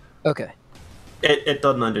 Okay. It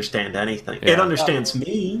doesn't understand anything. Yeah. It understands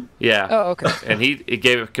me. Yeah. Oh, okay. And it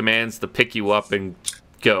gave it commands to pick you up and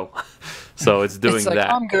go. So it's doing It's like,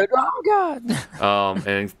 that. I'm good. Oh, God.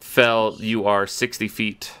 And Fell, you are 60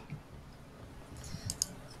 feet.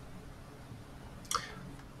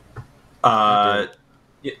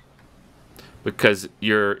 Because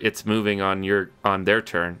it's moving on their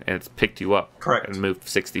turn, and it's picked you up. Correct. And moved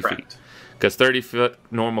 60 feet. Correct. Because 30 foot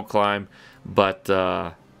normal climb, but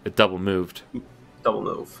it double moved. Double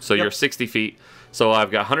move. So you're 60 feet. So I've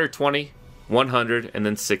got 120, 100, and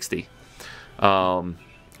then 60.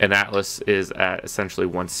 And Atlas is at essentially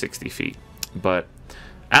 160 feet. But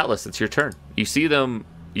Atlas, it's your turn. You see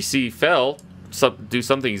Fell do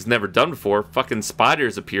something he's never done before. Fucking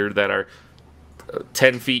spiders appear that are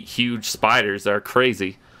 10 feet huge spiders that are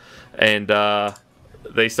crazy. And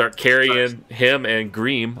they start carrying him and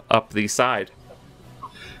Greem up the side.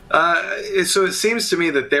 So it seems to me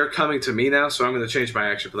that they're coming to me now, so I'm going to change my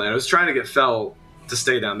action plan. I was trying to get Fell to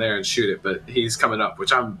stay down there and shoot it, but he's coming up,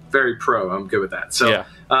 which I'm very pro. I'm good with that. So Yeah.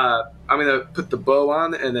 I'm going to put the bow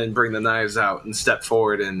on and then bring the knives out and step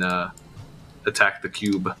forward and attack the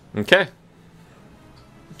cube. Okay.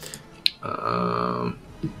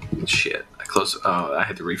 Shit. I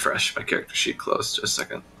had to refresh my character sheet closed. Just a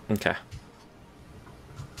second. Okay.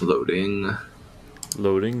 Loading.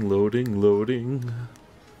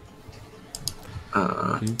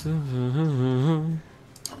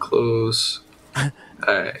 Close.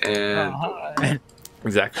 Alright, and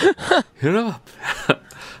Exactly. Hit up.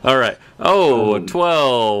 All right. Oh,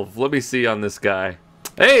 12. Let me see on this guy.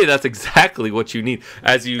 Hey, that's exactly what you need.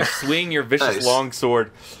 As you swing your vicious Nice.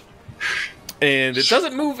 longsword, and it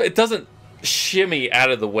doesn't move. It doesn't shimmy out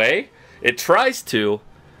of the way. It tries to,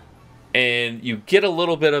 and you get a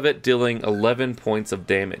little bit of it, dealing 11 points of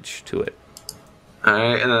damage to it.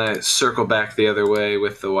 alright, and then I circle back the other way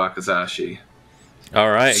with the Wakizashi. All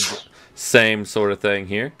right. Same sort of thing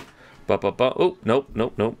here. Oh, nope.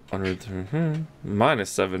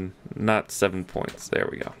 -7, not 7 points. There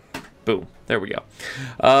we go. Boom. There we go.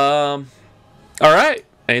 All right.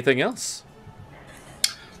 Anything else?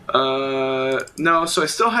 No, so I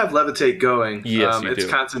still have Levitate going. Yes, you it's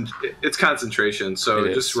do. It's concentration, so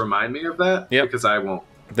It just is. remind me of that, Yep. because I won't.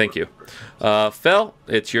 Thank you. Fel,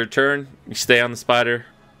 it's your turn. You stay on the spider.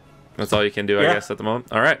 That's all you can do, I Yeah. guess, at the moment.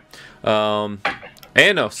 All right.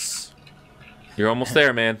 Anos, you're almost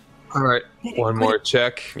there, man. All right. One more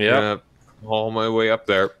check. Yeah. All my way up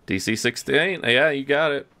there. DC 16. Yeah, you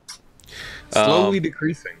got it. Slowly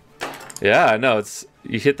decreasing. Yeah, I know.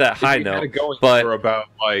 You hit that high We had note, it going but for about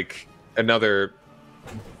like another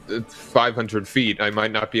 500 feet, I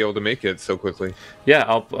might not be able to make it so quickly. Yeah,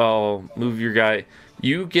 I'll move your guy.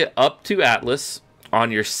 You get up to Atlas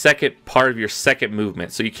on your second part of your second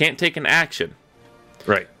movement, so you can't take an action.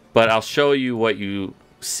 Right. But I'll show you what you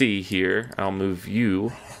see here. I'll move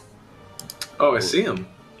you. Oh, I see him.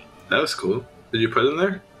 That was cool. Did you put him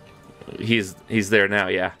there? He's there now.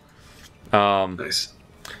 Yeah. Nice.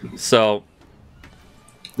 So,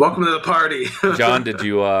 welcome to the party, John. Did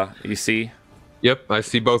you see? Yep, I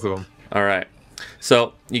see both of them. All right.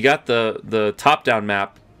 So you got the top-down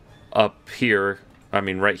map up here. I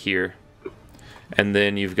mean, right here, and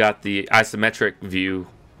then you've got the isometric view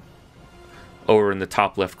over in the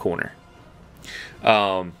top left corner.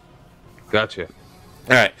 Gotcha. All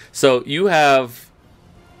right. So you have,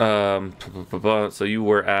 so you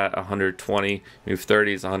were at 120. Move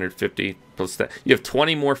 30 is 150 plus that. You have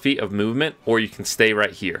 20 more feet of movement, or you can stay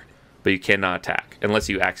right here, but you cannot attack unless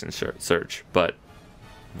you action surge. But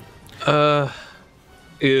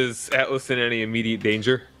is Atlas in any immediate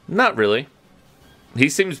danger? not really. He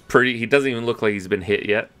seems pretty. He doesn't even look like he's been hit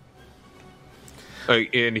yet.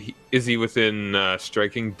 Is he within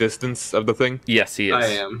striking distance of the thing? Yes, he is. I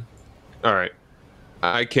am. All right.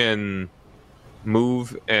 I can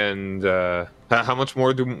move and how much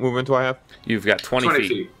more movement do I have? You've got 20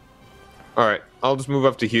 feet. All right. I'll just move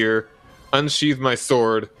up to here, unsheath my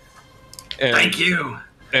sword, and Thank you.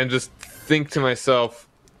 and just think to myself,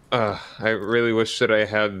 I really wish that I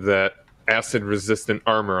had that acid-resistant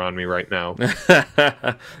armor on me right now.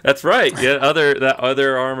 That's right. Yeah, that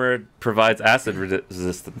other armor provides acid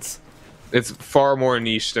resistance. It's far more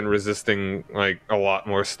niche than resisting like a lot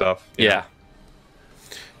more stuff. Yeah.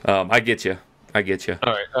 I get you. All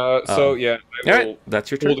right. So yeah. All right. That's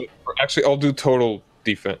your turn. Actually, I'll do total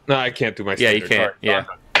defense. No, I can't do my. Yeah, you can't. Yeah.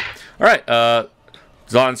 All right.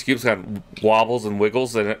 Zon's cube kind of wobbles and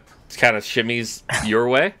wiggles, and it kind of shimmies your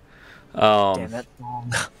way. Damn, that's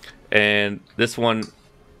long. And this one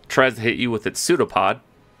tries to hit you with its pseudopod.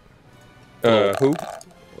 Who?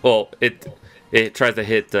 Well, it tries to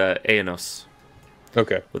hit Aenos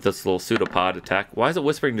Okay. with this little pseudopod attack. Why is it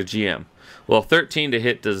whispering to GM? Well, 13 to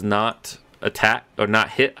hit does not attack or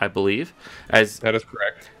not hit, I believe. That is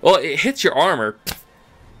correct. Well, it hits your armor,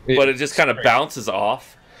 but it just kind of bounces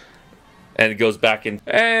off and it goes back in.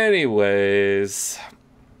 Anyways,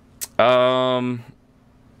 they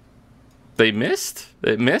missed.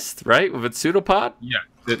 It missed, right, with its pseudopod. Yeah.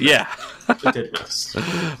 Yeah. It did miss.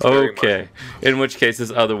 Okay. In which case, this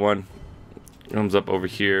other one comes up over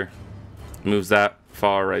here, moves that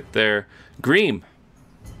far right there. Greem,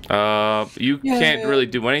 you can't really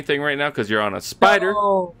do anything right now because you're on a spider.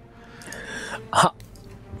 No.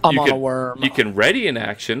 I'm on a worm. You can ready an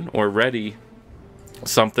action or ready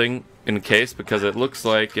something in case, because it looks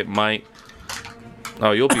like it might. Oh,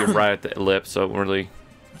 you'll be right at the lip, so it really.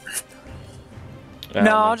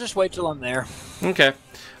 No, I'll just wait till I'm there. Okay.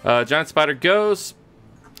 Giant spider goes.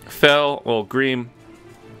 Fell. Well, Greem,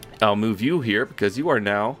 I'll move you here because you are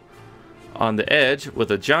now on the edge with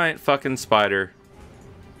a giant fucking spider.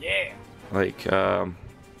 Yeah. Like, Living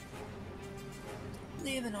on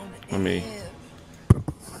the let me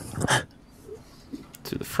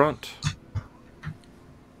to the front.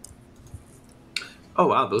 Oh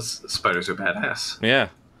wow, those spiders are badass. Yeah.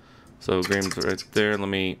 So Greem's right there. Let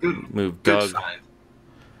me move Good Doug. find.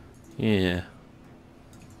 Yeah.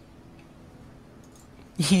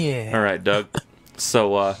 Yeah. All right, Doug.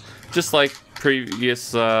 So, just like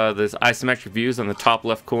previous, there's isometric views on the top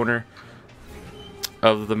left corner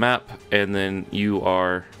of the map, and then you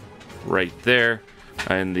are right there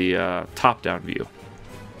in the top-down view.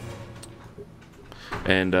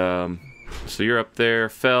 And so you're up there.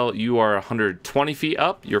 Fell, you are 120 feet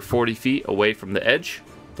up. You're 40 feet away from the edge,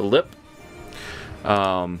 the lip.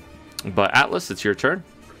 But Atlas, it's your turn.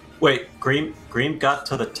 Wait, Green got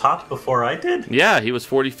to the top before I did? Yeah, he was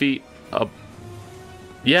 40 feet up.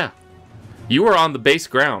 Yeah. You were on the base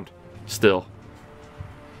ground still.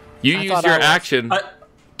 You used your action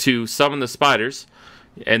to summon the spiders,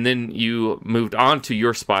 and then you moved on to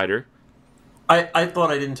your spider. I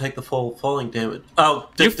thought I didn't take the full falling damage. Oh,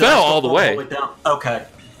 You did I fell still all the fall way. down? Okay.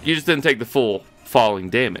 You just didn't take the full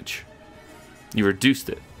falling damage. You reduced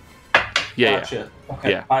it. Yeah, Gotcha.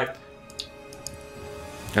 Okay. Yeah.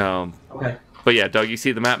 Okay. But yeah, Doug, you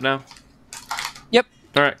see the map now? Yep.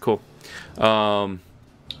 All right, cool.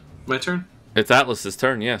 My turn. It's Atlas's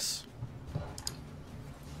turn, yes.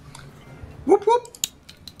 Whoop whoop.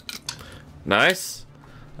 Nice.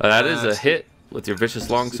 That is a hit with your vicious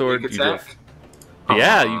longsword. Big You go, attack.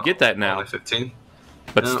 yeah, you get that now. Only 15.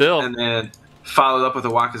 But No, still, and then followed up with a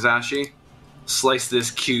Wakizashi. Slice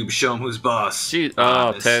this cube. Show him who's boss. Jeez.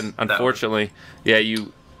 Ah, 10. Unfortunately, yeah.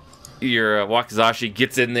 Your Wakizashi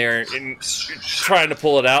gets in there and trying to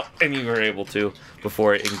pull it out, and you were able to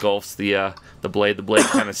before it engulfs the blade. The blade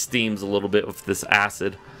kind of steams a little bit with this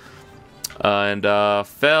acid.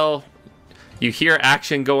 Fel, you hear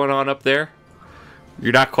action going on up there.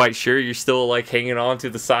 You're not quite sure. You're still like hanging on to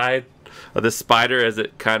the side of the spider as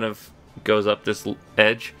it kind of goes up this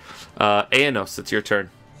edge. Aenos, it's your turn.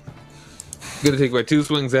 Gonna take my 2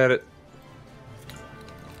 swings at it.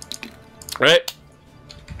 Right.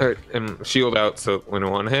 All right, and shield out, so when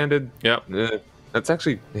one-handed. Yep. That's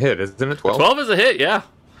actually a hit, isn't it? 12? 12 is a hit, yeah.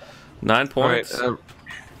 9 points. All right,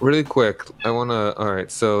 really quick, I want to... All right,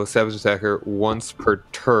 so Savage Attacker once per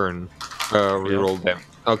turn. Reroll damage.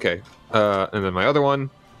 Okay. And then my other one...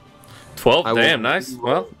 12, damn, nice.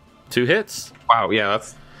 Well, 2 hits. Wow, yeah,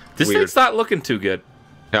 that's This weird. thing's not looking too good.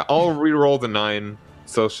 Yeah, I'll reroll the 9.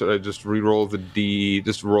 So should I just reroll the D...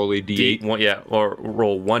 Just roll a D8? Yeah, or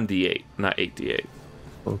roll 1d8, not 8d8.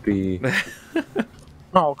 Okay.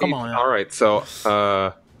 Oh, come on. All right, so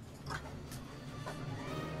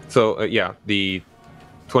yeah, the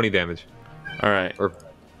 20 damage. All right. Or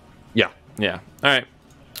yeah. Yeah. All right.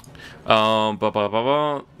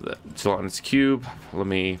 Gelatinous cube. Let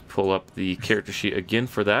me pull up the character sheet again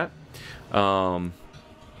for that.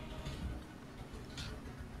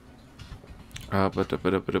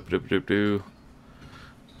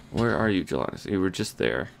 Where are you, Gelatinous? You were just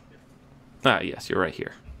there. Ah, yes, you're right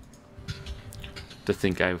here. To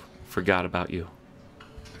think I forgot about you.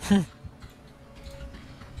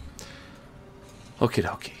 Okie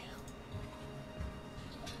dokie.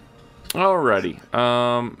 Alrighty.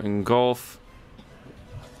 Engulf.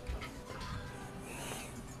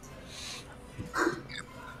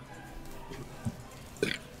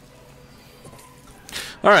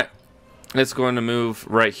 Alright. It's going to move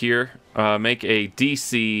right here. Make a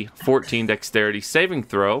DC 14 dexterity saving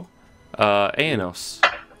throw. Aenos.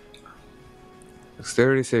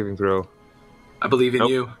 Dexterity saving throw. I believe in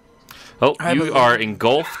you. Oh, you are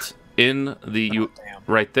engulfed in the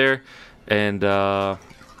right there, and all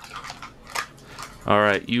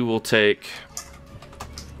right, you will take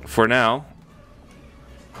for now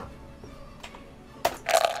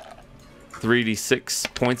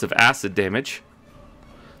 3d6 points of acid damage.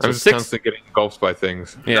 So I'm just constantly getting engulfed by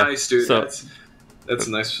things. Yeah, Nice, dude. So, that's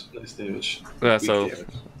nice damage. Yeah, so Weak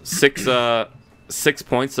damage. 6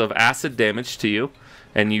 points of acid damage to you,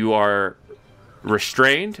 and you are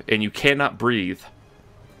restrained, and you cannot breathe.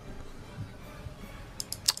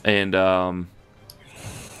 And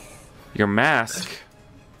your mask.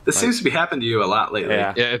 This seems to be happening to you a lot lately.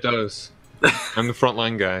 Yeah. Yeah, it does. I'm the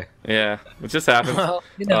frontline guy. Yeah, it just happened. Well,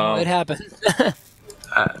 it happens.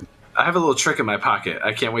 I have a little trick in my pocket.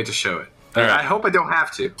 I can't wait to show it. All right. I hope I don't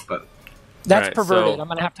have to, but That's Alright, perverted. so I'm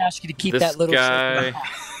gonna have to ask you to keep this that little. guy.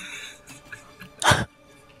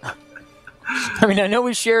 I mean, I know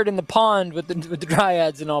we shared in the pond with the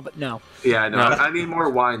dryads and all, but no. yeah, no, No. I need more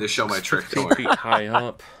wine to show my trick. Don't 15 worry. feet high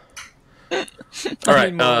up. All I right,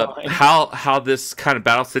 need more wine. how this kind of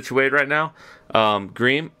battle situated right now?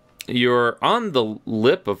 Green, you're on the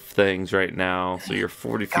lip of things right now, so you're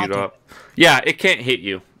 40 feet Copy. up. Yeah, it can't hit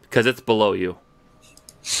you because it's below you.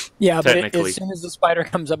 Yeah, but Technically. as soon as the spider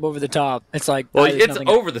comes up over the top, it's like Well, there's it's nothing-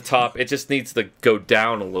 over the top. It just needs to go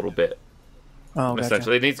down a little bit. Oh, gotcha.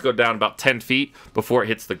 Essentially, it needs to go down about 10 feet before it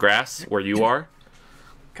hits the grass where you are,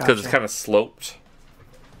 because it's Gotcha. kind of sloped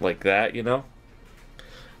like that, you know.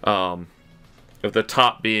 With the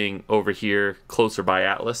top being over here, closer by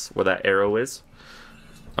Atlas, where that arrow is.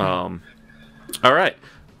 All right,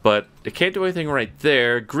 but it can't do anything right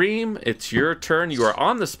there. Greem, it's your turn. You are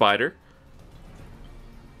on the spider.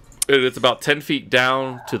 It's about 10 feet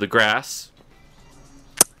down to the grass.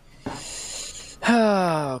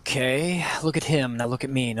 Okay, look at him. Now look at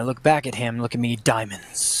me. Now look back at him. Look at me.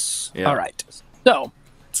 Diamonds. Yeah. All right. So.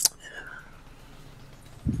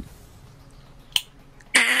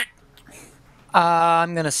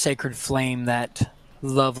 I'm gonna sacred flame that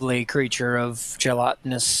lovely creature of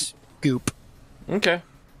gelatinous goop Okay.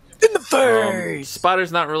 in the face.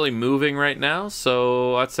 Spider's not really moving right now,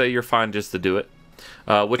 so I'd say you're fine just to do it.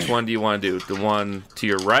 Which one do you want to do? The one to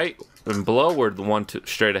your right and below, or the one to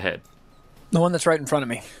straight ahead? The one that's right in front of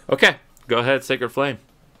me. Okay, go ahead, Sacred Flame.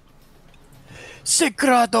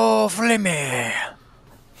 Secreto flame.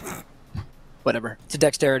 Whatever. It's a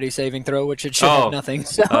dexterity saving throw, which it should have nothing.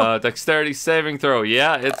 So. Dexterity saving throw.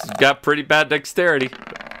 Yeah, it's got pretty bad dexterity.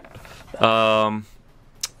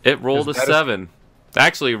 It rolled a 7.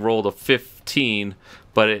 Actually, it rolled a 15,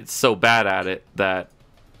 but it's so bad at it that,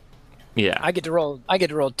 yeah. I get to roll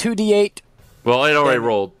 2d8. Well, it already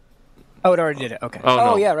rolled. Oh, it already did it. Okay. Oh,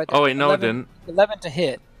 no. Yeah, right there. Oh, wait, no, 11, it didn't. 11 to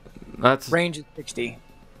hit. That's Range is 60.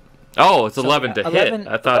 Oh, it's So, 11 yeah, to 11 hit.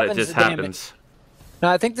 I thought it 11 is just the damage. happens. No,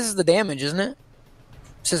 I think this is the damage, isn't it?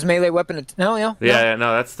 It says melee weapon. No, yeah. Yeah,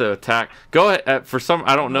 no, that's the attack. Go ahead. For some,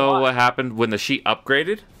 I don't know what happened when the sheet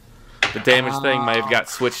upgraded. The damage thing might have got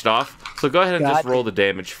switched off. So go ahead and just roll the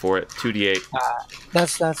damage for it. 2d8.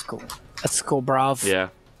 That's cool. That's cool, brav. Yeah.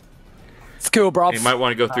 It's cool, brav. You might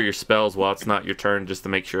want to go through your spells while it's not your turn, just to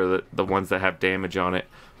make sure that the ones that have damage on it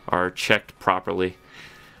are checked properly.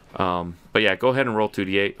 But yeah, go ahead and roll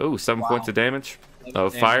 2d8. Oh, 7 points of damage.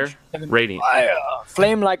 Fire. Radiant. Fire.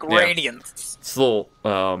 Flame like radiance. This little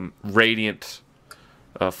radiant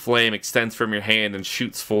flame extends from your hand and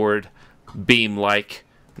shoots forward, beam-like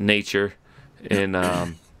nature. And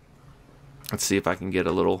let's see if I can get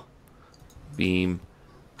a little beam.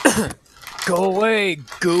 Go away,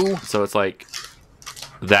 goo. So it's like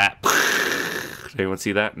that. Anyone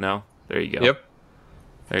see that? No? There you go. Yep.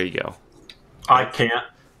 There you go. I can't.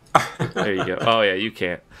 There you go. Oh, yeah, you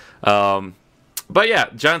can't. But yeah,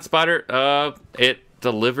 giant spider, it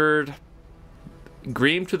delivered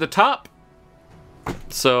Green to the top.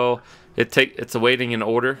 So it's awaiting an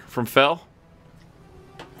order from Fel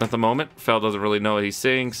at the moment. Fel doesn't really know what he's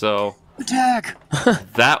seeing, so attack.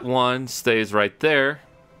 that one stays right there.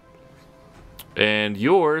 And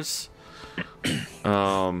yours,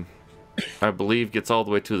 I believe, gets all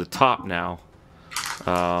the way to the top now.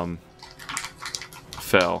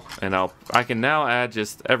 Fel, and I can now add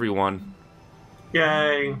just everyone.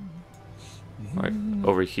 Yay. Like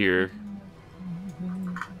over here.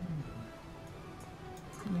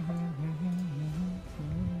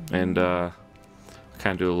 And kind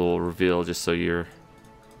of do a little reveal just so you're.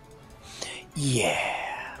 Yeah.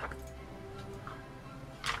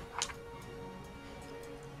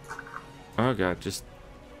 Oh god, just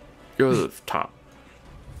go to the top.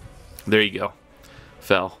 There you go.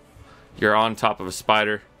 Fel. You're on top of a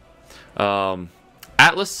spider.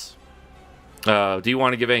 Atlas, do you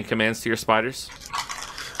want to give any commands to your spiders?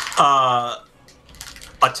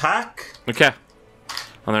 Attack. Okay.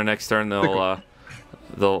 On their next turn,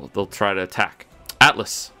 they'll try to attack.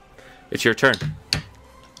 Atlas, it's your turn.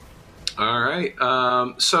 All right.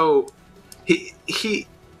 So he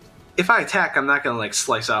if I attack, I'm not gonna like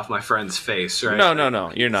slice off my friend's face, right?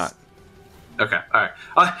 No, you're not. Okay, all right.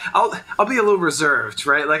 I'll be a little reserved,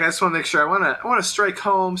 right? Like I just want to make sure I want to strike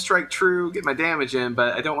home, strike true, get my damage in,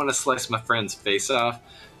 but I don't want to slice my friend's face off.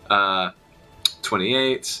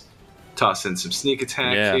 28. Toss in some sneak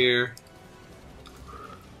attack here.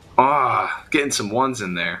 Getting some ones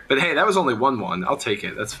in there. But hey, that was only 1-1. I'll take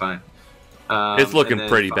it. That's fine. It's looking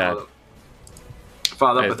pretty bad.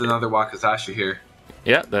 Follow up with another Wakizashi here.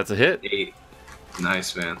 Yeah, that's a hit. 8.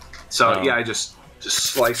 Nice, man. So yeah, I just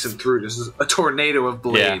slice him through. This is a tornado of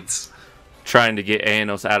blades. Yeah. Trying to get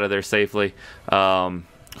Anos out of there safely.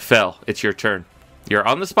 Fel, it's your turn. You're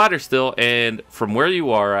on the spider still, and from where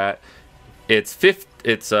you are at, it's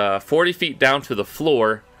 40 feet down to the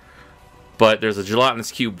floor, but there's a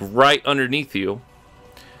gelatinous cube right underneath you,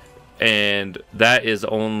 and that is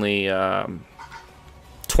only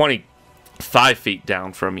 25 feet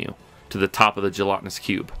down from you to the top of the gelatinous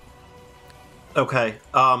cube. Okay.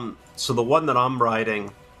 So the one that I'm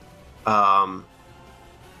riding, I'm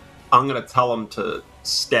gonna tell him to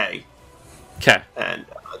stay. Okay. And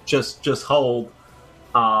just hold.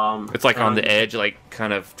 It's like on the edge, like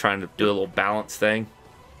kind of trying to do a little balance thing.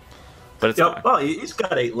 But it's fine. Well, he's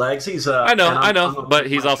got 8 legs. He's I know, but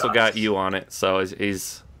he's also got you on it, so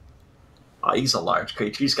he's. He's a large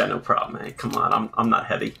creature. He's got no problem, man. Come on, I'm not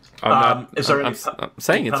heavy. I'm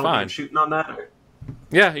saying any it's fine. Shooting on that? Or?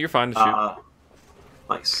 Yeah, you're fine to shoot.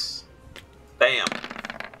 Nice. Bam.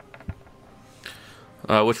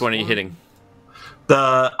 Which one are you hitting?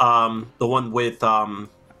 The one with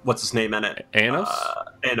what's his name in it? Anos?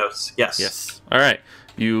 Anos, yes. Yes. All right.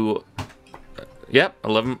 You. Yep.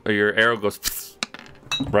 11. Your arrow goes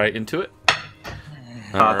right into it.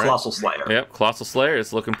 All right. Colossal Slayer. Yep. Colossal Slayer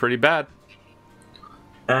is looking pretty bad.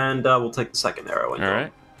 And we'll take the second arrow. All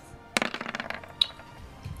right.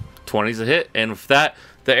 20's a hit, and with that,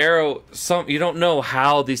 the arrow. You don't know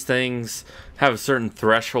how these things have a certain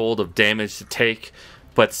threshold of damage to take,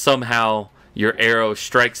 but somehow your arrow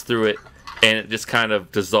strikes through it, and it just kind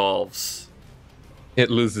of dissolves. It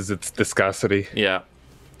loses its viscosity. Yeah.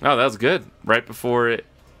 Oh, that was good. Right before it,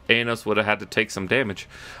 Anos would have had to take some damage.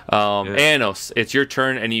 Anos, it's your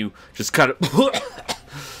turn, and you just kind of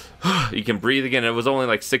you can breathe again. It was only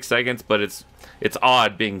like 6 seconds, but it's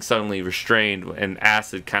odd being suddenly restrained and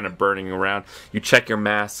acid kind of burning around. You check your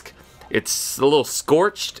mask. It's a little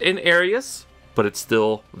scorched in areas, but it's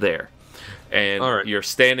still there. and All right. you're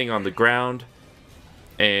standing on the ground,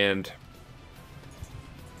 and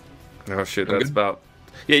oh shit, I'm that's good. about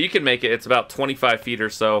you can make it. It's about 25 feet or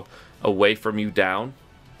so away from you down.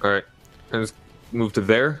 All right. I just move to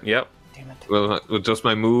there. Yep. Damn it. With just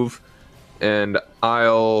my move, and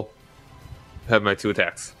I'll have my 2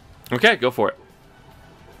 attacks. Okay, go for it.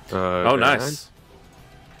 Oh, Very nice.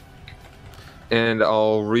 And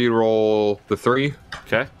I'll re-roll the 3.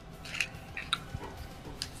 Okay.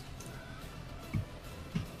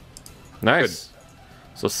 Nice.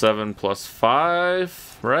 So 7 plus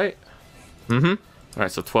 5, right? Mm-hmm. All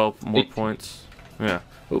right, so 12 more 8. points. Yeah.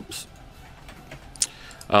 Oops.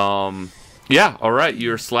 Yeah, all right.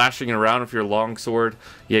 You're slashing around with your longsword.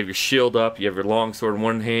 You have your shield up. You have your longsword in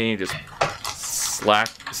one hand. You're just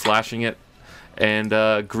slashing it. And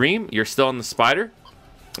Greem, you're still on the spider.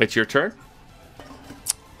 It's your turn.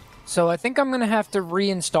 So I think I'm going to have to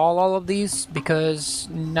reinstall all of these because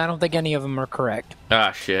I don't think any of them are correct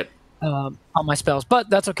Ah, shit. on my spells. But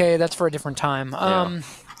that's okay. That's for a different time. Yeah.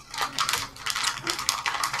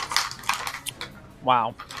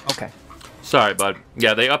 Wow. Okay. Sorry, bud.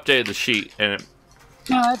 Yeah, they updated the sheet, and it,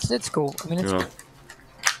 No, it's cool. I mean, you know,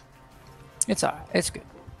 it's all right. It's good.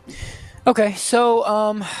 Okay,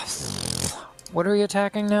 so what are we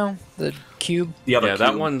attacking now? The cube. The other yeah, that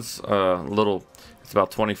cube. one's little. It's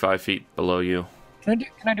about 25 feet below you. Can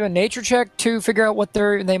I do a nature check to figure out what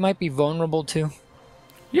they might be vulnerable to?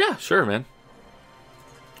 Yeah, sure, man.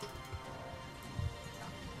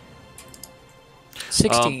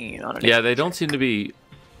 16 on it. Yeah, they don't seem to be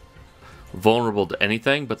vulnerable to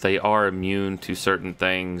anything, but they are immune to certain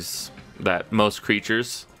things that most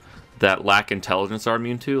creatures that lack intelligence are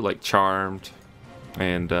immune to, like charmed,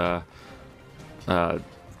 and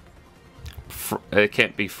it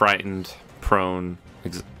can't be frightened, prone.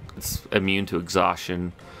 It's immune to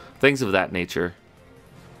exhaustion, things of that nature.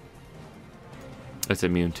 It's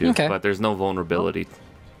immune to, Okay. but there's no vulnerability.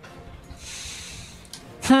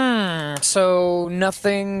 So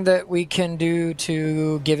nothing that we can do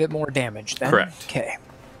to give it more damage then? Correct. Okay.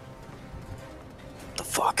 The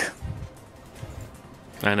fuck?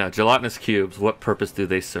 I know, gelatinous cubes. What purpose do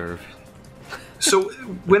they serve? So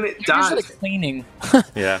when it They're died, usually cleaning.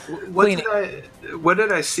 Yeah, what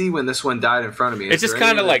did I see when this one died in front of me? it's Is just there any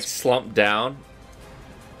kind of like that's- slumped down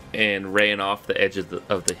and ran off the edge of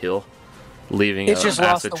the hill, leaving It's an just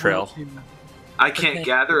lost acid the trail. will to- I can't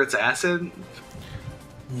gather its acid.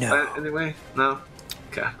 No. Anyway, no.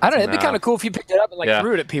 Okay. I don't know. It'd be No. kind of cool if you picked it up and like Yeah.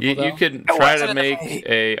 threw it at people. You though. can Oh, try what's to in make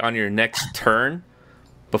it? on your next turn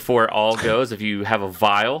before it all goes. If you have a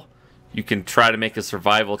vial, you can try to make a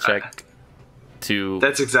survival check to.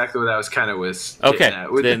 That's exactly what I was kind of was. Okay, getting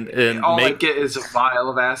at. With then all I make- get is a vial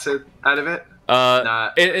of acid out of it.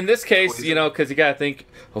 In this case, poison. you know, because you gotta think,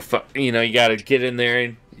 you know, you gotta get in there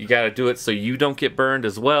and you gotta do it so you don't get burned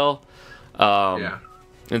as well. Yeah.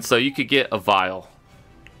 And so you could get a vial,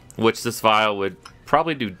 which this vial would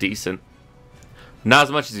probably do decent. Not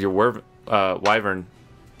as much as your wyvern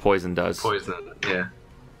poison does. Poison. Yeah.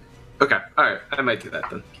 Okay. All right. I might do that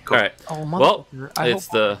then. Cool. All right. Oh, Well, motherfucker. I it's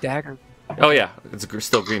hope the. dagger. Oh yeah, it's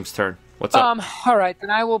still Greem's turn. What's up? All right, then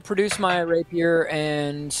I will produce my rapier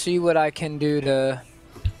and see what I can do to.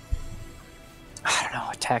 I don't know.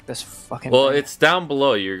 Attack this fucking. Well, thing. it's down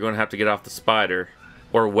below you. You're going to have to get off the spider,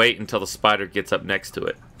 or wait until the spider gets up next to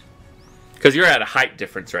it. Because you're at a height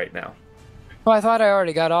difference right now. Well, I thought I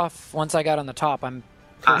already got off once I got on the top. I'm.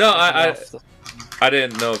 No, off I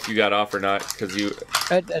didn't know if you got off or not because you.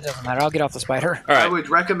 It doesn't matter. I'll get off the spider. All I right, would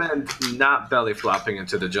recommend not belly flopping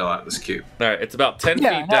into the gelatinous cube. all right. It's about 10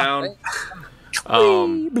 Yeah, feet no,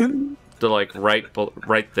 down. To like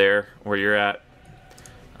right there where you're at.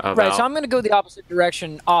 Right, so I'm going to go the opposite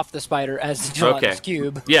direction off the spider as the gelatinous Okay.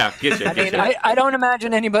 cube. Yeah, get you. I Get mean, you. I don't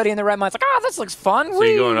imagine anybody in the right mind's like, this looks fun. So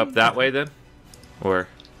you going up that way then, or?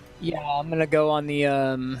 Yeah, I'm going to go on the,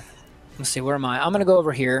 let's see, where am I? I'm going to go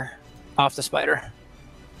over here, off the spider.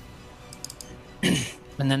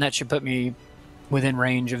 And then that should put me within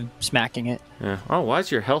range of smacking it. Yeah. Oh, why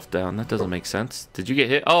is your health down? That doesn't make sense. Did you get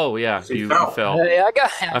hit? Oh yeah, you fell. Hey, I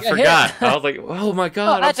got I hit. forgot. I was like, oh my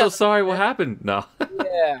god, I'm that so doesn't sorry. What happened? No.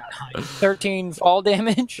 Yeah. 13 fall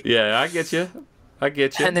damage. Yeah, I get you. I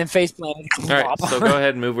get you. And then face planted. All right, so go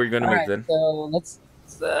ahead and move where you're going to All move right, then. so let's.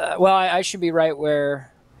 Well, I should be right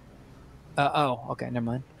where. Okay, never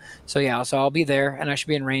mind. So yeah, so I'll be there, and I should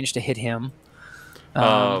be in range to hit him.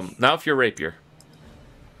 Now if you're rapier.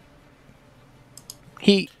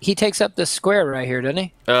 He takes up this square right here, doesn't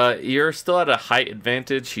he? You're still at a height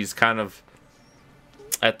advantage. He's kind of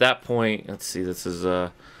at that point. Let's see. This is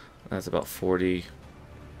that's about 40.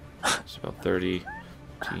 It's about 30.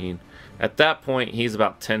 15. At that point, he's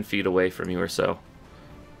about 10 feet away from you or so.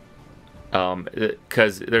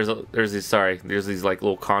 Because there's these like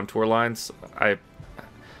little contour lines. I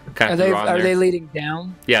kind of are they leading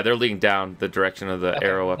down? Yeah, they're leading down the direction of the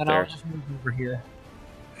arrow up then there. I'll just move over here.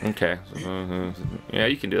 Okay. Yeah,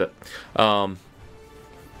 you can do that. All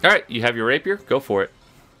right, you have your rapier. Go for it.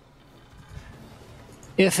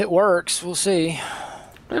 If it works, we'll see.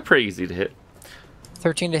 They're pretty easy to hit.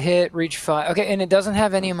 13 to hit, reach 5. Okay, and it doesn't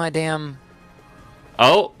have any of my damn...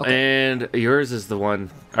 Oh, okay. And yours is the one.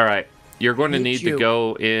 All right. You're going to need to you.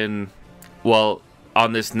 go in, well,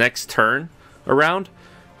 on this next turn around,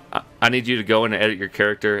 I need you to go in and edit your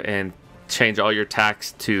character and change all your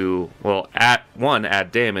attacks to, well, add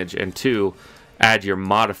damage, and 2, add your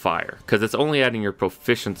modifier. Because it's only adding your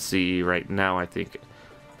proficiency right now, I think.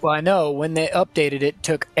 Well, I know. When they updated it,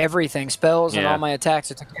 took everything. Spells and all my attacks,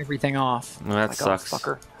 it took everything off. Well, that sucks. Oh,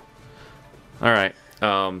 fucker. All right.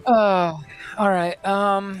 All right.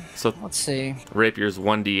 So let's see. Rapier's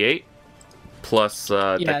 1d8 plus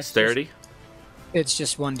dexterity. It's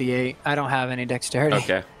just 1d8. I don't have any dexterity.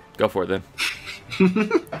 Okay. Go for it then.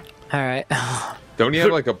 All right. Don't you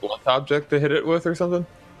have like a blunt object to hit it with or something?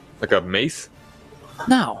 Like a mace?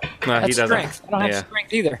 No. No, he doesn't. Strength. I don't have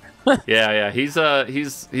strength either. Yeah. He's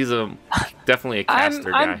definitely a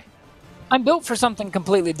caster guy. I'm built for something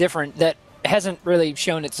completely different that hasn't really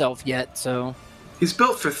shown itself yet. So he's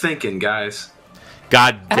built for thinking, guys.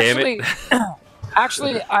 God damn it!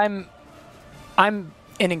 Actually, I'm an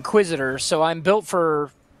inquisitor, so I'm built for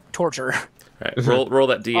torture. All right, roll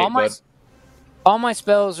that d8, bud. All my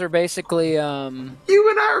spells are basically. You and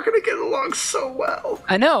I are gonna get along so well.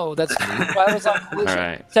 I know. That's why I was on collision. All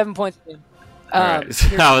right. 7 points. All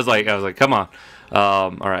right. I was like, come on.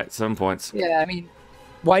 All right, 7 points. Yeah, I mean,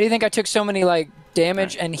 why do you think I took so many like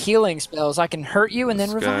damage and healing spells? I can hurt you and then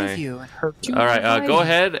revive you, and hurt you. All right, go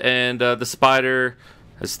ahead, and the spider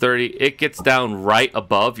has 30. It gets down right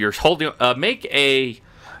above. You're holding. Make a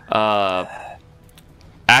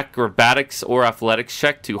acrobatics or athletics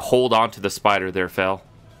check to hold on to the spider there, Fel.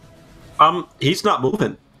 He's not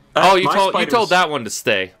moving. You told that one to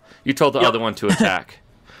stay. You told the other one to attack.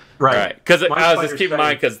 Right. Because I was just keeping in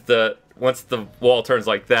mind, because once the wall turns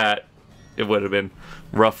like that, it would have been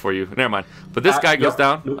rough for you. Never mind. But this guy goes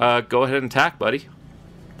down. Go ahead and attack, buddy,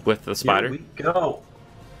 with the spider. Here we go.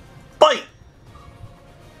 Bite.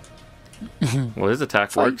 Well, his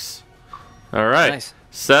attack works. All right. Nice.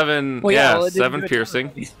 7. Well, yeah, well, 7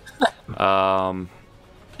 piercing.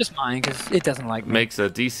 Just mine, because it doesn't like me. Makes a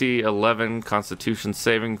DC 11 Constitution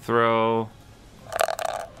saving throw.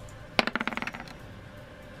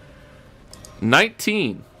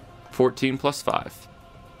 19. 14 plus 5.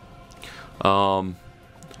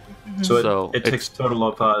 So it takes a total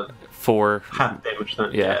of 4 half damage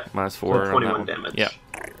then. Yeah, minus 4. So 21 damage. Yeah.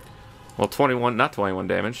 Well, 21, not 21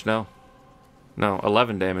 damage. No,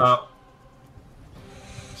 11 damage.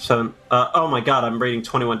 Oh my god, I'm reading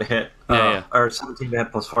 21 to hit. Yeah. Or 17 to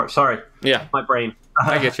hit plus 4. Sorry. Yeah. My brain.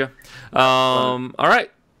 I get you. All right.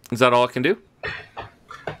 Is that all it can do?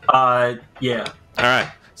 Yeah. All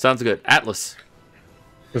right. Sounds good. Atlas.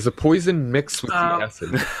 Does the poison mix with the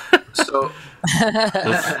acid? So,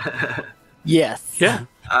 yes. Yeah.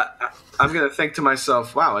 I'm gonna think to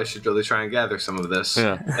myself, "Wow, I should really try and gather some of this."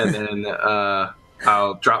 Yeah. And then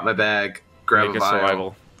I'll drop my bag, grab Make a a vial.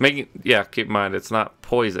 survival. Keep in mind, it's not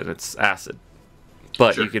poison, it's acid.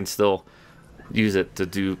 But Sure. you can still use it to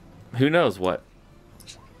do who knows what.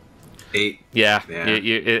 8. Yeah. Yeah.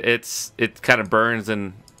 It kind of burns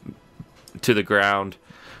to the ground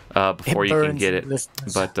before you can get it.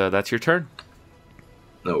 But that's your turn.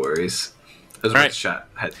 No worries. There's All one right. shot.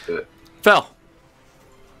 Had to do it. Fell.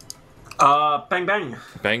 Bang bang.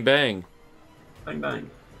 Bang bang. Bang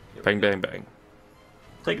bang. Bang bang bang.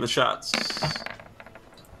 Taking the shots.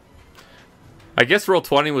 I guess roll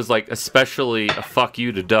 20 was like especially a fuck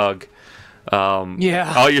you to Doug.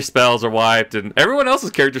 Yeah. All your spells are wiped, and everyone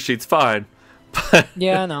else's character sheet's fine.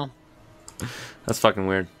 Yeah, I know. That's fucking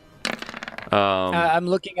weird. I'm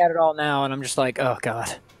looking at it all now, and I'm just like, oh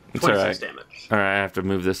god. It's all 26 right. damage. All right, I have to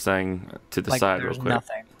move this thing to the Like side real there's quick.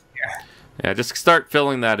 nothing. Yeah, just start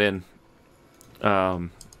filling that in.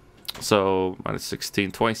 So minus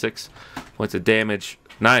 16, 26 points of damage.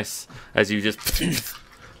 Nice. As you just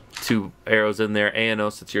 2 arrows in there.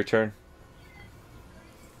 Aenos, it's your turn.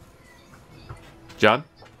 John,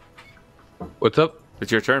 What's up?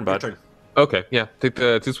 it's your turn, bud. Your turn. Okay, yeah. Take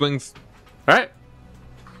the 2 swings. All right.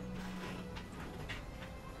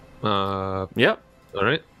 Yep. Yep. All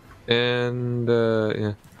right. And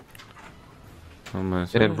yeah. And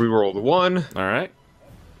And reroll the 1. all right.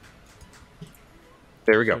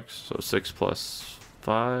 There we go. So 6 plus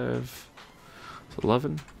 5.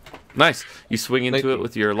 11. Nice. You swing into it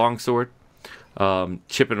with your longsword,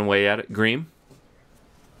 chipping away at it. Green.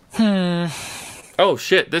 Oh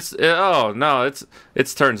shit! Oh no!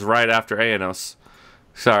 It's turns right after Aenos.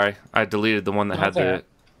 Sorry, I deleted the one that had the.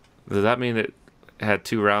 Does that mean it had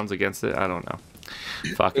 2 rounds against it? I don't know.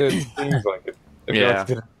 Fuck it. It seems like it. Yeah.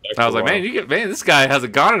 I was like, man, this guy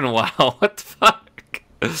hasn't gone in a while. What the fuck?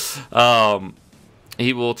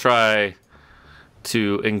 He will try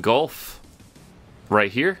to engulf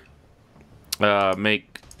right here.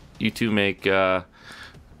 You two make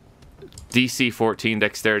DC 14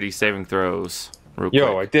 dexterity saving throws.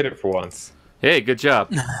 Yo, I did it for once. Hey, good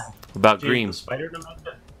job. About Gee, Green. the spider did not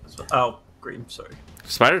get- Oh, Green, sorry.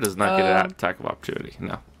 Spider does not get an attack of opportunity.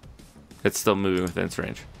 No. It's still moving within its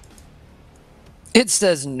range. It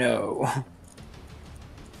says no.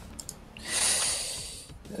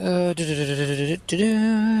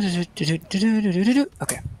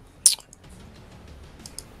 Okay.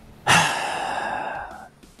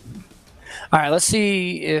 All right, let's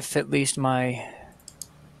see if at least my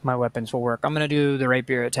weapons will work. I'm gonna do the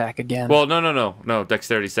rapier attack again. Well, no.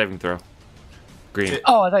 Dexterity saving throw. Green.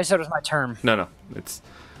 Oh, I thought you said it was my turn. No. It's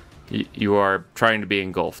you are trying to be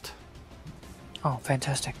engulfed. Oh,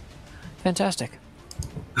 fantastic. Fantastic.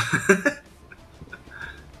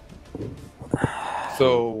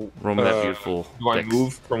 So Roll me that beautiful. Do I dex.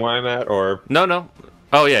 move from where I'm at, or No.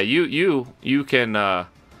 Oh yeah, you can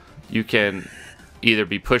either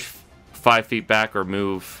be pushed 5 feet back or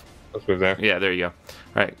move. let's move there? Yeah, there you go.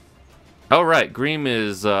 Right. All right. Green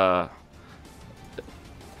is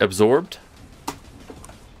absorbed.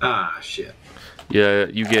 Ah, shit. Yeah,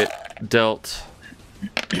 you get dealt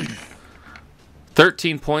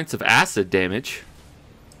 13 points of acid damage.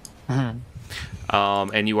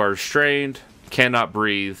 And you are restrained, cannot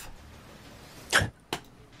breathe.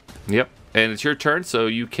 Yep. And it's your turn, so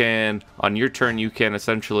you can, on your turn, you can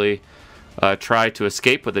essentially try to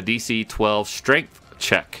escape with a DC 12 strength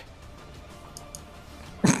check.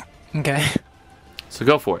 Okay. So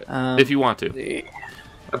go for it, if you want to.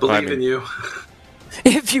 I believe in you.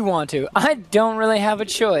 If you want to, I don't really have a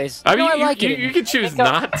choice. I mean, I like it. you can choose I'll-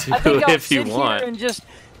 not to I think I'll if you sit want. here and just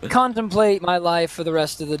contemplate my life for the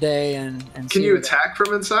rest of the day and Can see you what- attack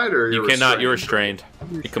from inside, or You cannot. You're restrained.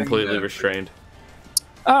 You're completely Yeah. restrained.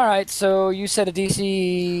 All right, so you said a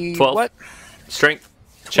DC 12. what? Strength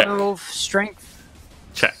check. 12 strength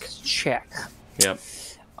Check. check. Yep.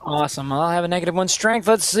 Awesome. I'll have a -1 strength.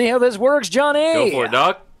 Let's see how this works, Johnny. Go for it,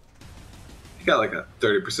 dog. You got like a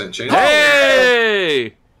 30% chance.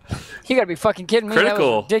 Hey! You gotta be fucking kidding me. That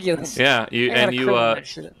Critical. was ridiculous. Yeah, I gotta crit that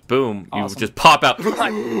shit. boom, Awesome. you just pop out.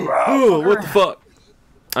 Oh, what the fuck?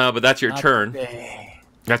 But that's your turn.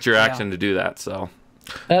 That's your action to do that. So,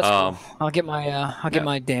 That's cool. I'll get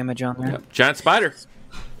my damage on there. yep. Giant spider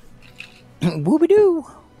Whoopie doo.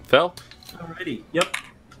 fell. Alrighty. Yep.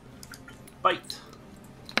 Bite.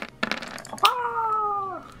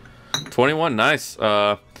 21, nice.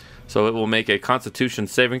 So it will make a Constitution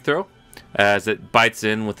saving throw as it bites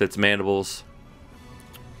in with its mandibles.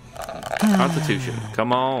 Constitution,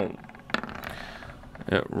 come on.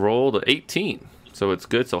 It rolled a 18, so it's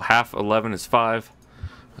good. So half 11 is 5,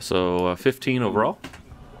 so 15 overall.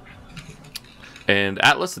 And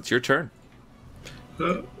Atlas, it's your turn.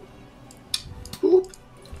 Boop.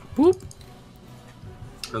 Whoop.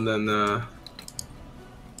 And then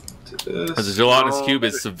to this. As the gelatinous Oh, cube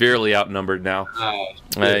is severely outnumbered now.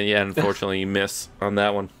 Yeah, unfortunately, you miss on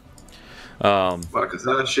that one.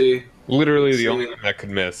 Wakazashi. Literally the only one that could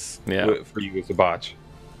miss. Yeah. For you was a botch.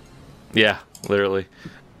 Yeah, literally.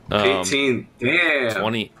 18.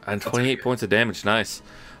 Damn. 28 points of damage. Nice.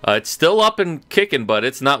 It's still up and kicking, but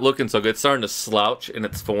it's not looking so good. It's starting to slouch in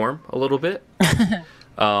its form a little bit.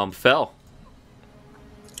 Fell.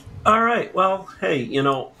 All right. Well, hey,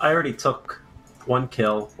 I already took 1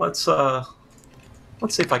 kill. Let's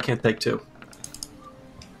see if I can't take 2.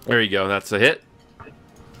 There you go. That's a hit.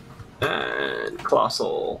 And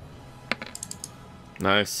colossal.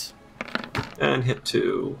 Nice. And hit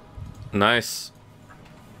 2. Nice.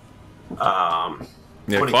 Um.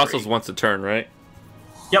 Yeah, 23. Colossus wants a turn, right?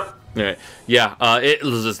 Yep. Yeah. It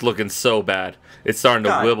was just looking so bad. It's starting to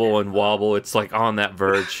God. wibble and wobble. It's like on that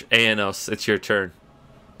verge. Aenos, it's your turn.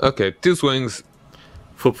 Okay, 2 swings.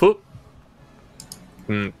 Whoop whoop.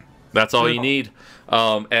 Mm. That's all you need.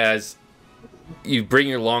 As you bring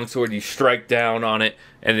your longsword, you strike down on it,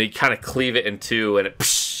 and then you kind of cleave it in 2, and it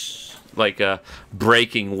like a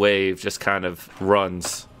breaking wave just kind of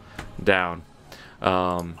runs down.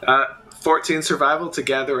 14 survival to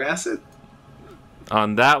gather acid.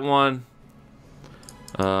 On that one,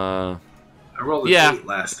 I rolled a 8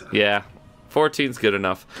 last time. yeah, 14's good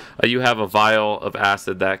enough. You have a vial of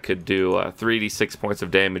acid that could do 3d6 points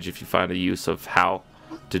of damage if you find a use of how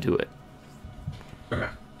to do it. Okay.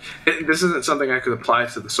 This isn't something I could apply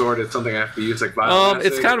to the sword. It's something I have to use like vial acid.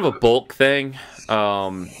 It's kind of a bulk thing.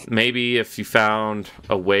 Maybe if you found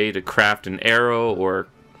a way to craft an arrow or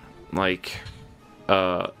like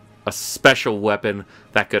a special weapon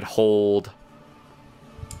that could hold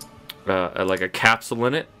like a capsule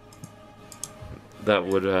in it that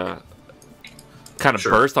would kind of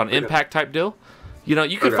burst on impact type deal. You know,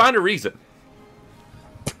 you could find a reason.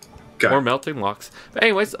 Okay. Or melting locks. But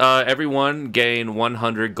anyways, everyone gain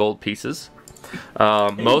 100 gold pieces.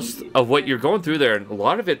 Most of what you're going through there, and a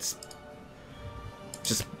lot of it's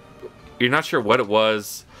just, you're not sure what it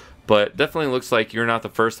was, but definitely looks like you're not the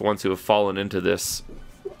first ones who have fallen into this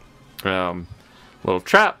little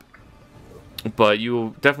trap. But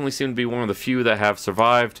you definitely seem to be one of the few that have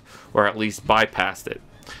survived, or at least bypassed it.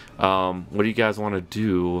 What do you guys want to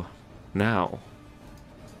do now?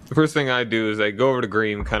 The first thing I do is I go over to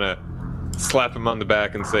Green, kind of slap him on the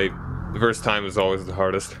back and say, the first time is always the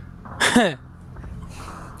hardest.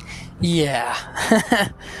 Yeah.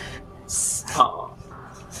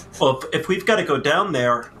 Well, if we've got to go down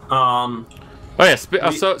there... Oh yeah,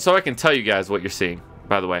 so I can tell you guys what you're seeing,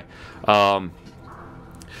 by the way.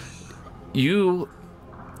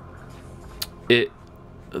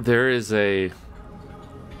 There is a...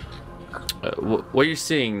 what you're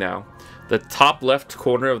seeing now, the top left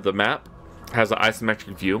corner of the map has an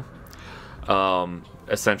isometric view,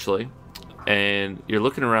 essentially. And you're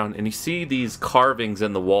looking around and you see these carvings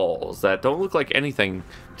in the walls that don't look like anything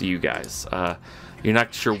to you guys. You're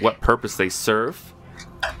not sure what purpose they serve,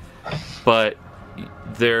 but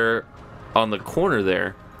they're on the corner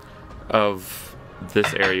there of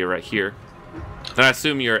this area right here. And I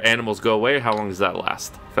assume your animals go away. How long does that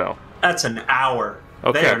last, Fel? That's an hour.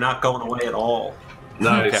 Okay. They are not going away at all.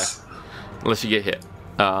 Nice. Okay. Unless you get hit.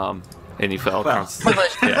 And you fell. Well.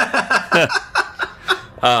 Yeah.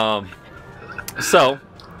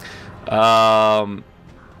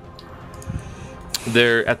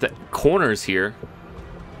 There at the corners here,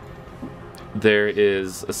 there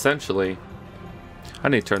is essentially... I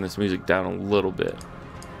need to turn this music down a little bit.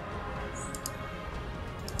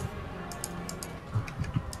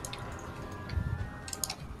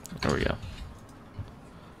 There we go.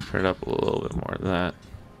 Turn it up a little bit more than that.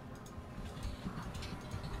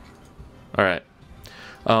 Alright.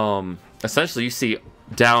 Essentially, you see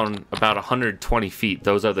down about 120 feet.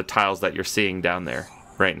 Those are the tiles that you're seeing down there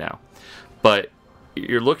right now. But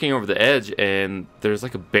you're looking over the edge, and there's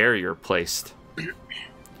like a barrier placed.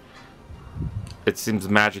 It seems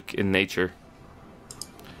magic in nature.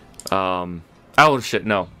 Oh, shit,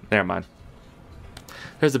 no. Never mind.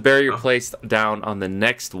 There's a barrier placed down on the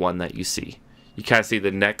next one that you see. You kind of see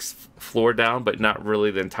the next floor down, but not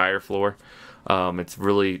really the entire floor. It's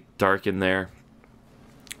really dark in there.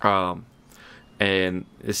 And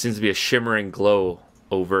it seems to be a shimmering glow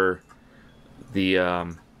over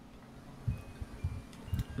the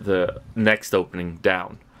next opening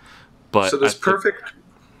down. But so this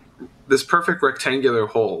perfect rectangular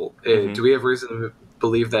hole, do we have reason to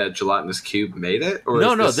believe that gelatinous cube made it? Or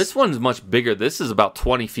no, this one's much bigger. This is about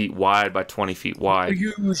 20 feet wide by 20 feet wide.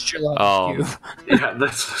 Huge gelatinous cube. Yeah,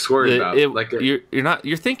 that's what I was worried about.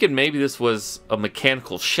 You're thinking maybe this was a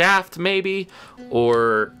mechanical shaft, maybe,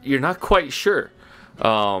 or you're not quite sure.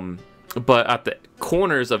 But at the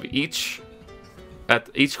corners of each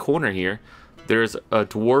corner here, there's a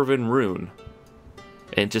dwarven rune,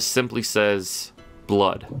 and it just simply says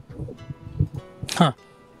blood. Huh.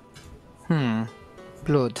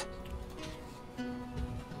 Blood.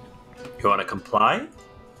 You want to comply?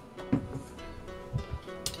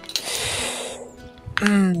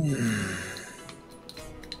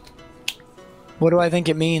 What do I think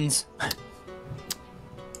it means?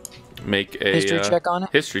 Make a history check on it.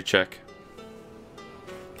 History check.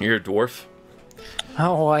 You're a dwarf.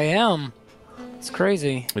 Oh, I am. It's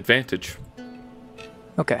crazy. Advantage.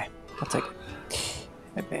 Okay, I'll take it.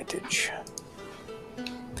 Advantage.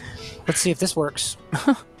 Let's see if this works.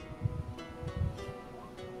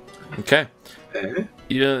 Okay.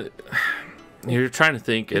 You're trying to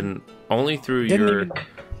think, and only through your...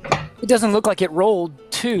 It doesn't look like it rolled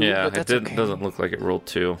 2. Yeah, but that's okay. doesn't look like it rolled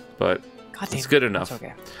 2, but it's damn, good enough. It's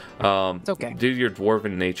okay. It's okay. Due to your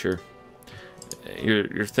dwarven nature,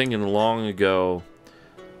 you're thinking long ago,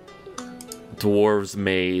 dwarves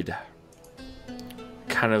made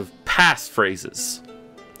kind of passphrases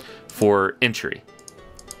for entry.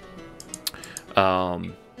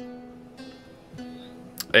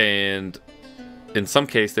 And in some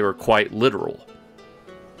case, they were quite literal.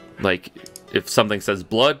 Like, if something says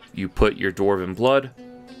blood, you put your dwarven blood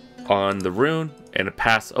on the rune, and a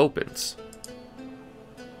pass opens.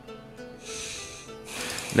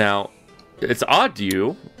 Now, it's odd to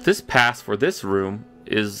you. This pass for this room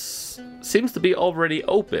seems to be already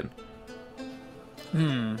open.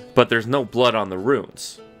 But there's no blood on the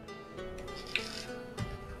runes.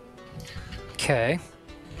 Okay.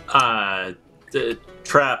 The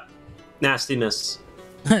trap nastiness.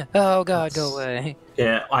 Oh God, go away.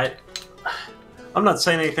 Yeah, I'm not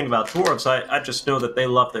saying anything about dwarves. I just know that they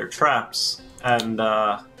love their traps, and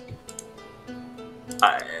I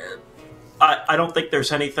don't think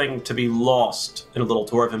there's anything to be lost in a little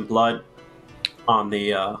dwarven blood on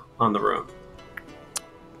the room.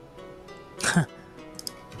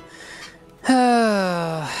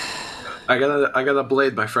 I got a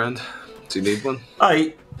blade, my friend. Do you need one?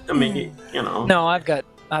 I mean, you know. No, I've got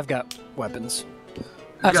weapons.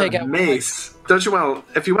 I'll You take got out a mace. Don't you want?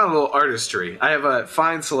 If you want a little artistry, I have a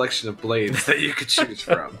fine selection of blades that you could choose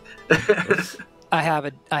from. I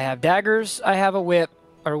have daggers. I have a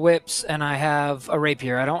whips, and I have a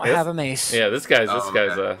rapier. I don't have a mace. Yeah, this guy's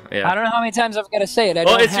yeah. I don't know how many times I've got to say it.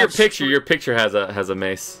 Well, it's your picture. Your picture has a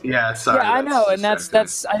mace. Yeah, sorry. Yeah, I know, and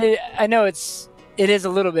that's I know it is a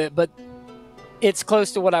little bit, but it's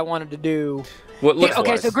close to what I wanted to do. What looks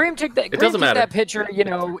okay, wise. so Grim took that. It doesn't matter. That picture,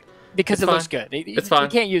 because it looks good. It's fine.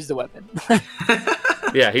 He can't use the weapon.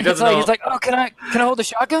 Yeah, he doesn't know. He's like, oh, can I hold the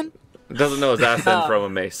shotgun? Doesn't know his ass end from a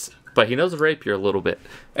mace, but he knows a rapier a little bit.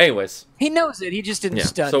 Anyways, he knows it. He just didn't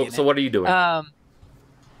study. So what are you doing? I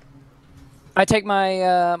take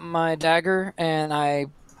my my dagger and I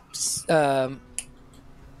cut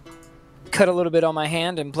a little bit on my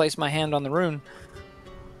hand and place my hand on the rune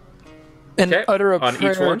and utter a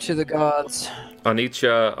prayer to the gods. On each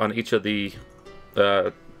of the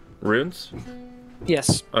runes?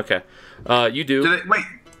 Yes. Okay. You do.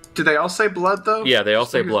 Do they all say blood though? Yeah, they all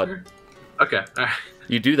say blood. Okay. All right.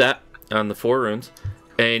 You do that on the 4 runes,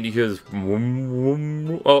 and you hear this.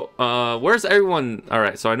 Where's everyone? All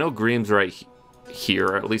right, so I know Greem's right here,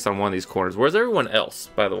 or at least on one of these corners. Where's everyone else,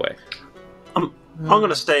 by the way? I'm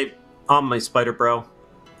gonna stay on my spider bro.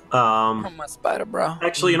 On my spider bro.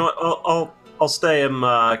 Actually, you know what? I'll stay him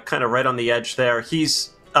kind of right on the edge there.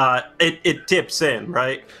 He's it dips in,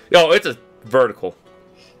 right? Oh, it's a vertical.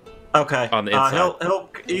 Okay. On the inside.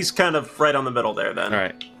 He's kind of right on the middle there then. All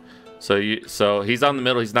right. So he's on the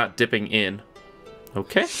middle. He's not dipping in.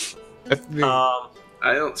 Okay.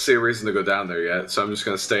 I don't see a reason to go down there yet, so I'm just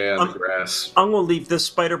gonna stay on the grass. I'm gonna leave this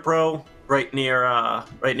spider bro right near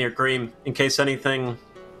Green in case anything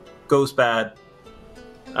goes bad.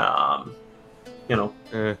 I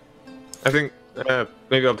think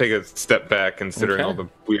maybe I'll take a step back, considering all the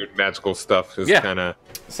weird magical stuff. Just kind of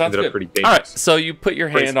ended up pretty dangerous. All right, so you put your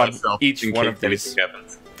hand on each one of these.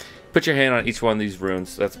 Happens. Put your hand on each one of these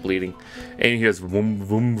runes that's bleeding, and you hear this vroom,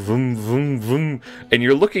 vroom, vroom, vroom, vroom, and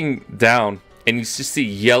you're looking down, and you just see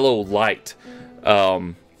yellow light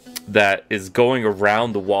that is going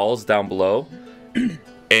around the walls down below,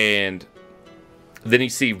 and then you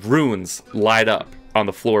see runes light up on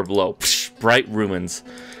the floor below, bright runes,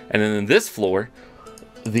 and then in this floor,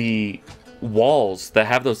 the walls that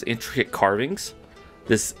have those intricate carvings,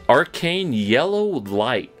 this arcane yellow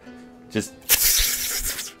light just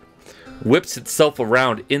whips itself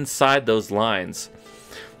around inside those lines.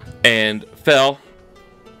 And Fel,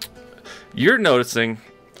 you're noticing,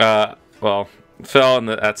 Fel and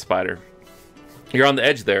that spider, you're on the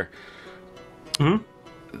edge there. Mm-hmm.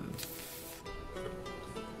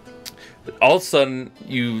 All of a sudden,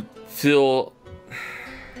 you feel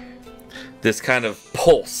this kind of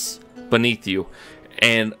pulse beneath you,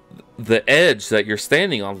 and the edge that you're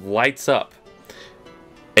standing on lights up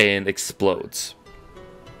and explodes.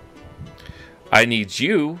 I need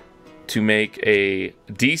you to make a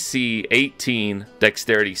DC 18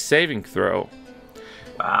 dexterity saving throw.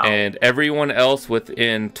 Wow. And everyone else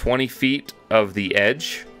within 20 feet of the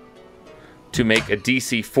edge to make a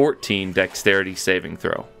DC 14 dexterity saving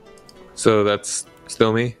throw. So that's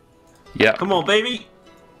still me? Yeah. Come on, baby.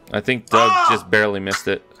 I think Doug just barely missed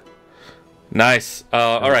it. Nice.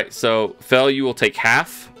 All right, so Fel, you will take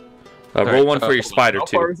half. Roll one for your spider,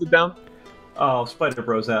 too. How far is it down? Oh, spider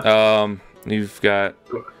bro's out. You've got...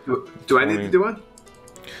 Do I need to do one?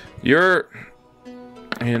 You're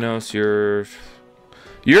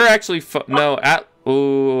actually... No,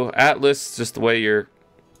 Atlas, just the way you're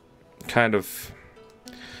kind of...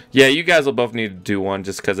 Yeah, you guys will both need to do one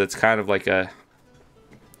just because it's kind of like a...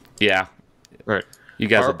 Yeah. Right. You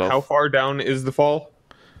guys will both... How far down is the fall?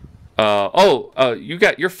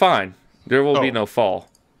 You're fine. There will be no fall.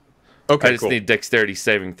 Okay, I just need dexterity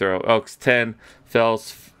saving throw. Oh, it's 10.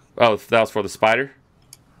 Fel's Oh, that was for the spider?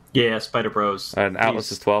 Yeah, Spider Bros. And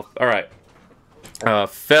Atlas is 12. All right.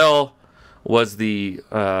 Fell was the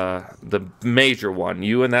major one.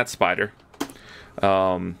 You and that spider.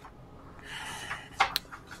 Well,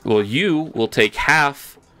 you will take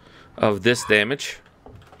half of this damage.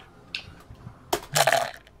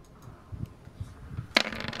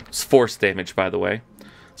 It's force damage, by the way.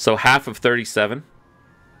 So half of 37.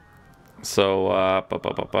 So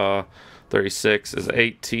 36 is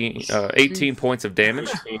 18. 18 points of damage.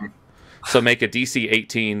 So make a DC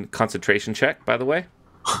 18 concentration check, by the way.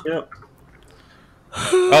 Yep.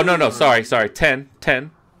 Oh, no, sorry. 10.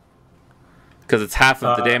 Because it's half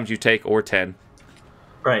of the damage you take, or 10.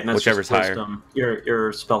 Right, and that's Whichever's just higher. wisdom,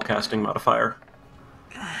 your spellcasting modifier.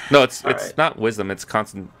 No, it's right. not wisdom. It's I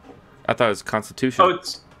thought it was constitution. Oh,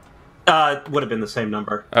 it's would have been the same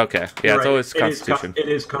number. Okay, yeah, it's right. always constitution. It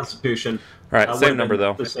is constitution. All right, same number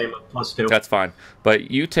though. The same +2. That's fine.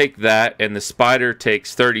 But you take that, and the spider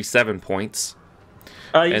takes 37 points.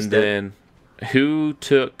 And then who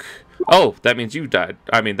took? Oh, that means you died.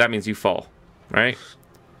 I mean, that means you fall, right?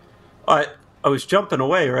 I was jumping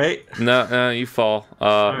away, right? No, you fall.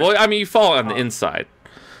 Well, I mean, you fall on the inside,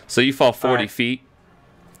 so you fall 40 feet.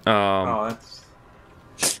 That's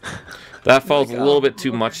That falls a little bit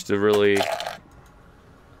too much to really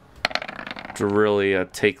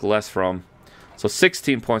take less from. So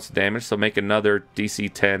 16 points of damage. So make another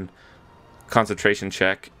DC 10 concentration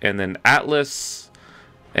check, and then Atlas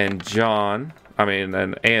and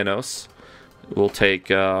and Aenos will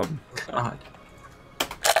take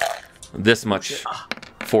this much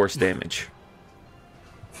force damage.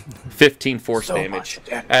 15 force damage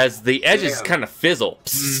as the edges kind of fizzle.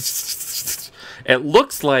 It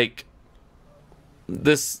looks like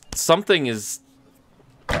something is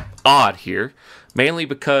odd here, mainly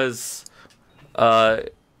because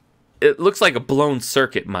it looks like a blown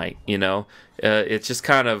circuit might, it's just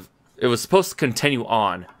kind of, it was supposed to continue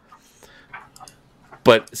on,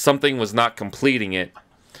 but something was not completing it.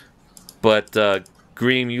 But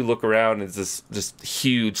Green, you look around, it's this just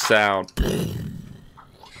huge sound.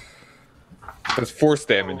 That's force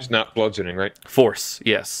damage, not bludgeoning, right? Force,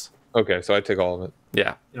 yes. Okay, so I take all of it.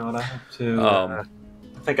 Yeah. You know what? I have to.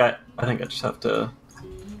 I think I just have to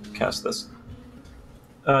cast this.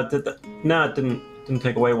 Did that? No, it didn't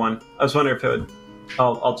take away one. I was wondering if it would.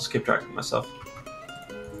 I'll just keep track of myself.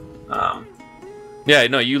 Yeah,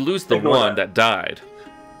 no, you lose the one that died.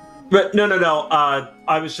 But no.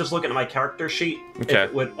 I was just looking at my character sheet. Okay. If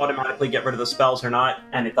it would automatically get rid of the spells or not,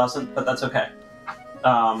 and it doesn't. But that's okay.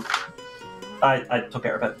 I took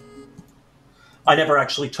care of it. I never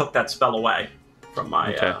actually took that spell away from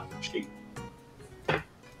my sheet.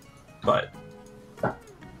 But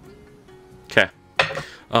okay,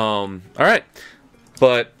 all right.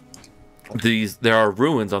 But there are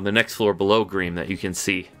ruins on the next floor below Green that you can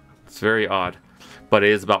see. It's very odd, but it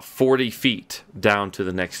is about 40 feet down to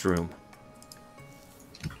the next room.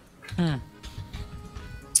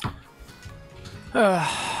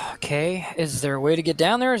 Okay, is there a way to get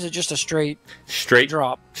down there? Or is it just a straight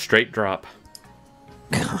drop? Straight drop.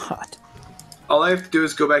 God. All I have to do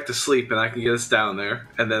is go back to sleep, and I can get us down there,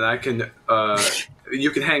 and then I can.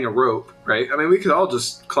 You can hang a rope, right? I mean, we could all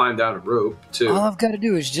just climb down a rope too. All I've got to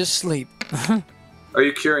do is just sleep. Are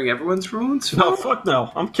you curing everyone's wounds? no, fuck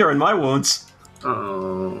no. I'm curing my wounds.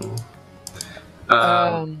 Oh.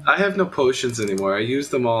 I have no potions anymore. I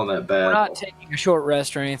used them all in that We're battle. not taking a short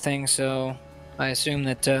rest or anything, so I assume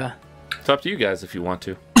that It's up to you guys if you want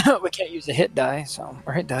to. we can't use a hit die,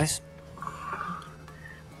 or hit dice.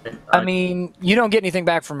 I mean, you don't get anything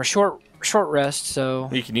back from a short rest, so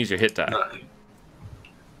You can use your hit die.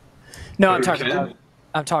 no, You can?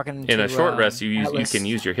 I'm talking In to, a short rest, you Atlas. can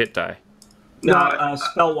use your hit die. No,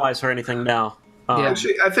 spell wise or anything. No. Yeah.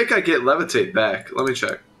 Actually, I think I get levitate back. Let me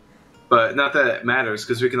check. But not that it matters,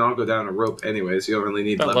 because we can all go down a rope anyways. You don't really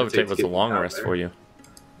need That levitate. levitate was to a get long down rest there. for you.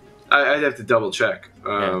 I'd have to double check.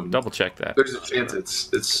 Yeah, double check that. There's a chance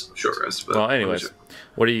it's short rest. But Well, let me anyways, check.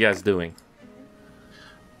 what are you guys doing?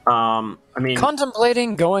 I mean,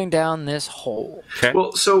 Contemplating going down this hole. Okay.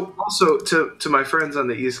 Well, so also to my friends on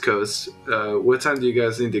the East Coast, what time do you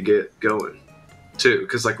guys need to get going? Too,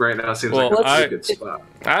 because like right now it seems like Well, a pretty good spot.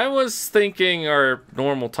 I was thinking our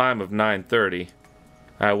normal time of 9:30.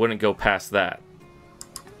 I wouldn't go past that.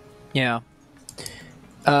 Yeah.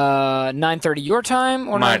 9:30 your time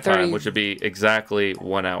or My 9:30? time, which would be exactly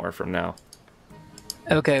 1 hour from now.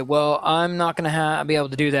 Okay, well, I'm not gonna be able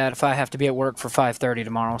to do that if I have to be at work for 5:30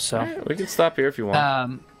 tomorrow. So, Alright, we can stop here if you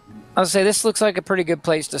want. I'll say this looks like a pretty good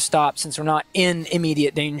place to stop since we're not in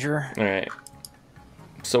immediate danger. All right.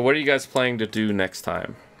 So what are you guys planning to do next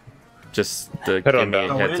time? Just to I give don't me a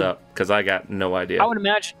know. heads up, because I got no idea. I would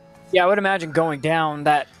imagine. Yeah, I would imagine going down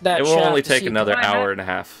that It will shaft only to take see- another I- hour and a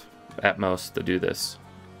half at most to do this.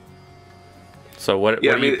 So what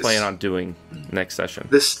Yeah, are I mean, you planning on doing next session?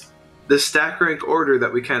 The stack rank order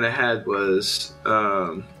that we kind of had was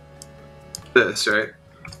this, right?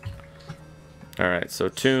 All right, so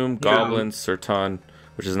Tomb, Goblins, Sertan,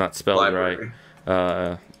 which is not spelled Library.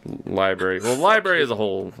 right. Library. Well, library as a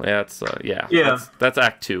whole, that's Yeah. That's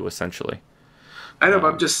Act 2 essentially. I know, but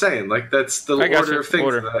I'm just saying, like that's the I got order you. of things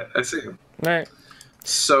Order. that I see. All right.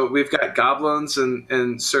 So we've got goblins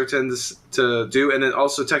and Sertans to do, and then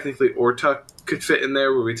also technically Ortuk could fit in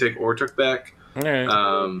there where we take Ortuk back. All right.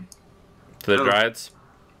 To the oh. Dryads.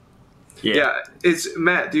 Yeah. Is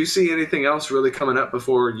Matt? Do you see anything else really coming up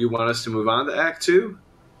before you want us to move on to Act 2?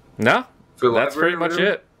 No, For the that's library pretty or much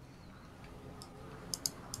whatever? it.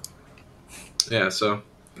 Yeah. So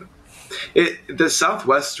the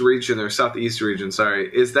southwest region or southeast region, sorry,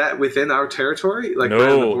 is that within our territory? Like right on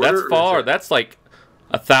the No, border, that's or is far. it- That's like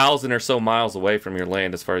 1,000 or so miles away from your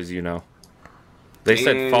land, as far as you know. They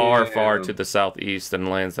said far, far Damn. to the southeast, and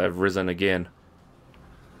lands that have risen again.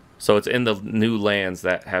 So it's in the new lands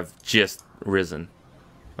that have just risen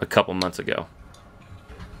a couple months ago.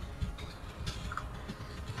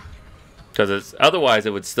 Because otherwise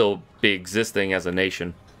it would still be existing as a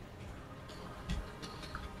nation.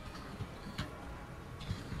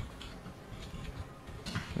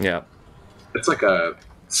 Yeah. It's like a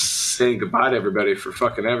saying goodbye to everybody for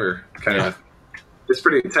fucking ever kind of. It's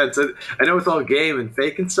pretty intense. I know it's all game and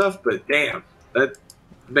fake and stuff, but damn, that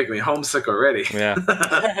making me homesick already. Yeah.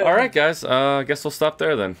 All right, guys. I guess we'll stop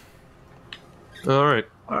there then. All right.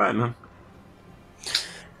 All right, man.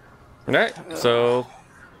 All right. So,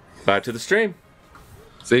 back to the stream.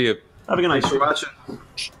 See you. Have a good night. Thanks for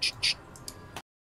watching.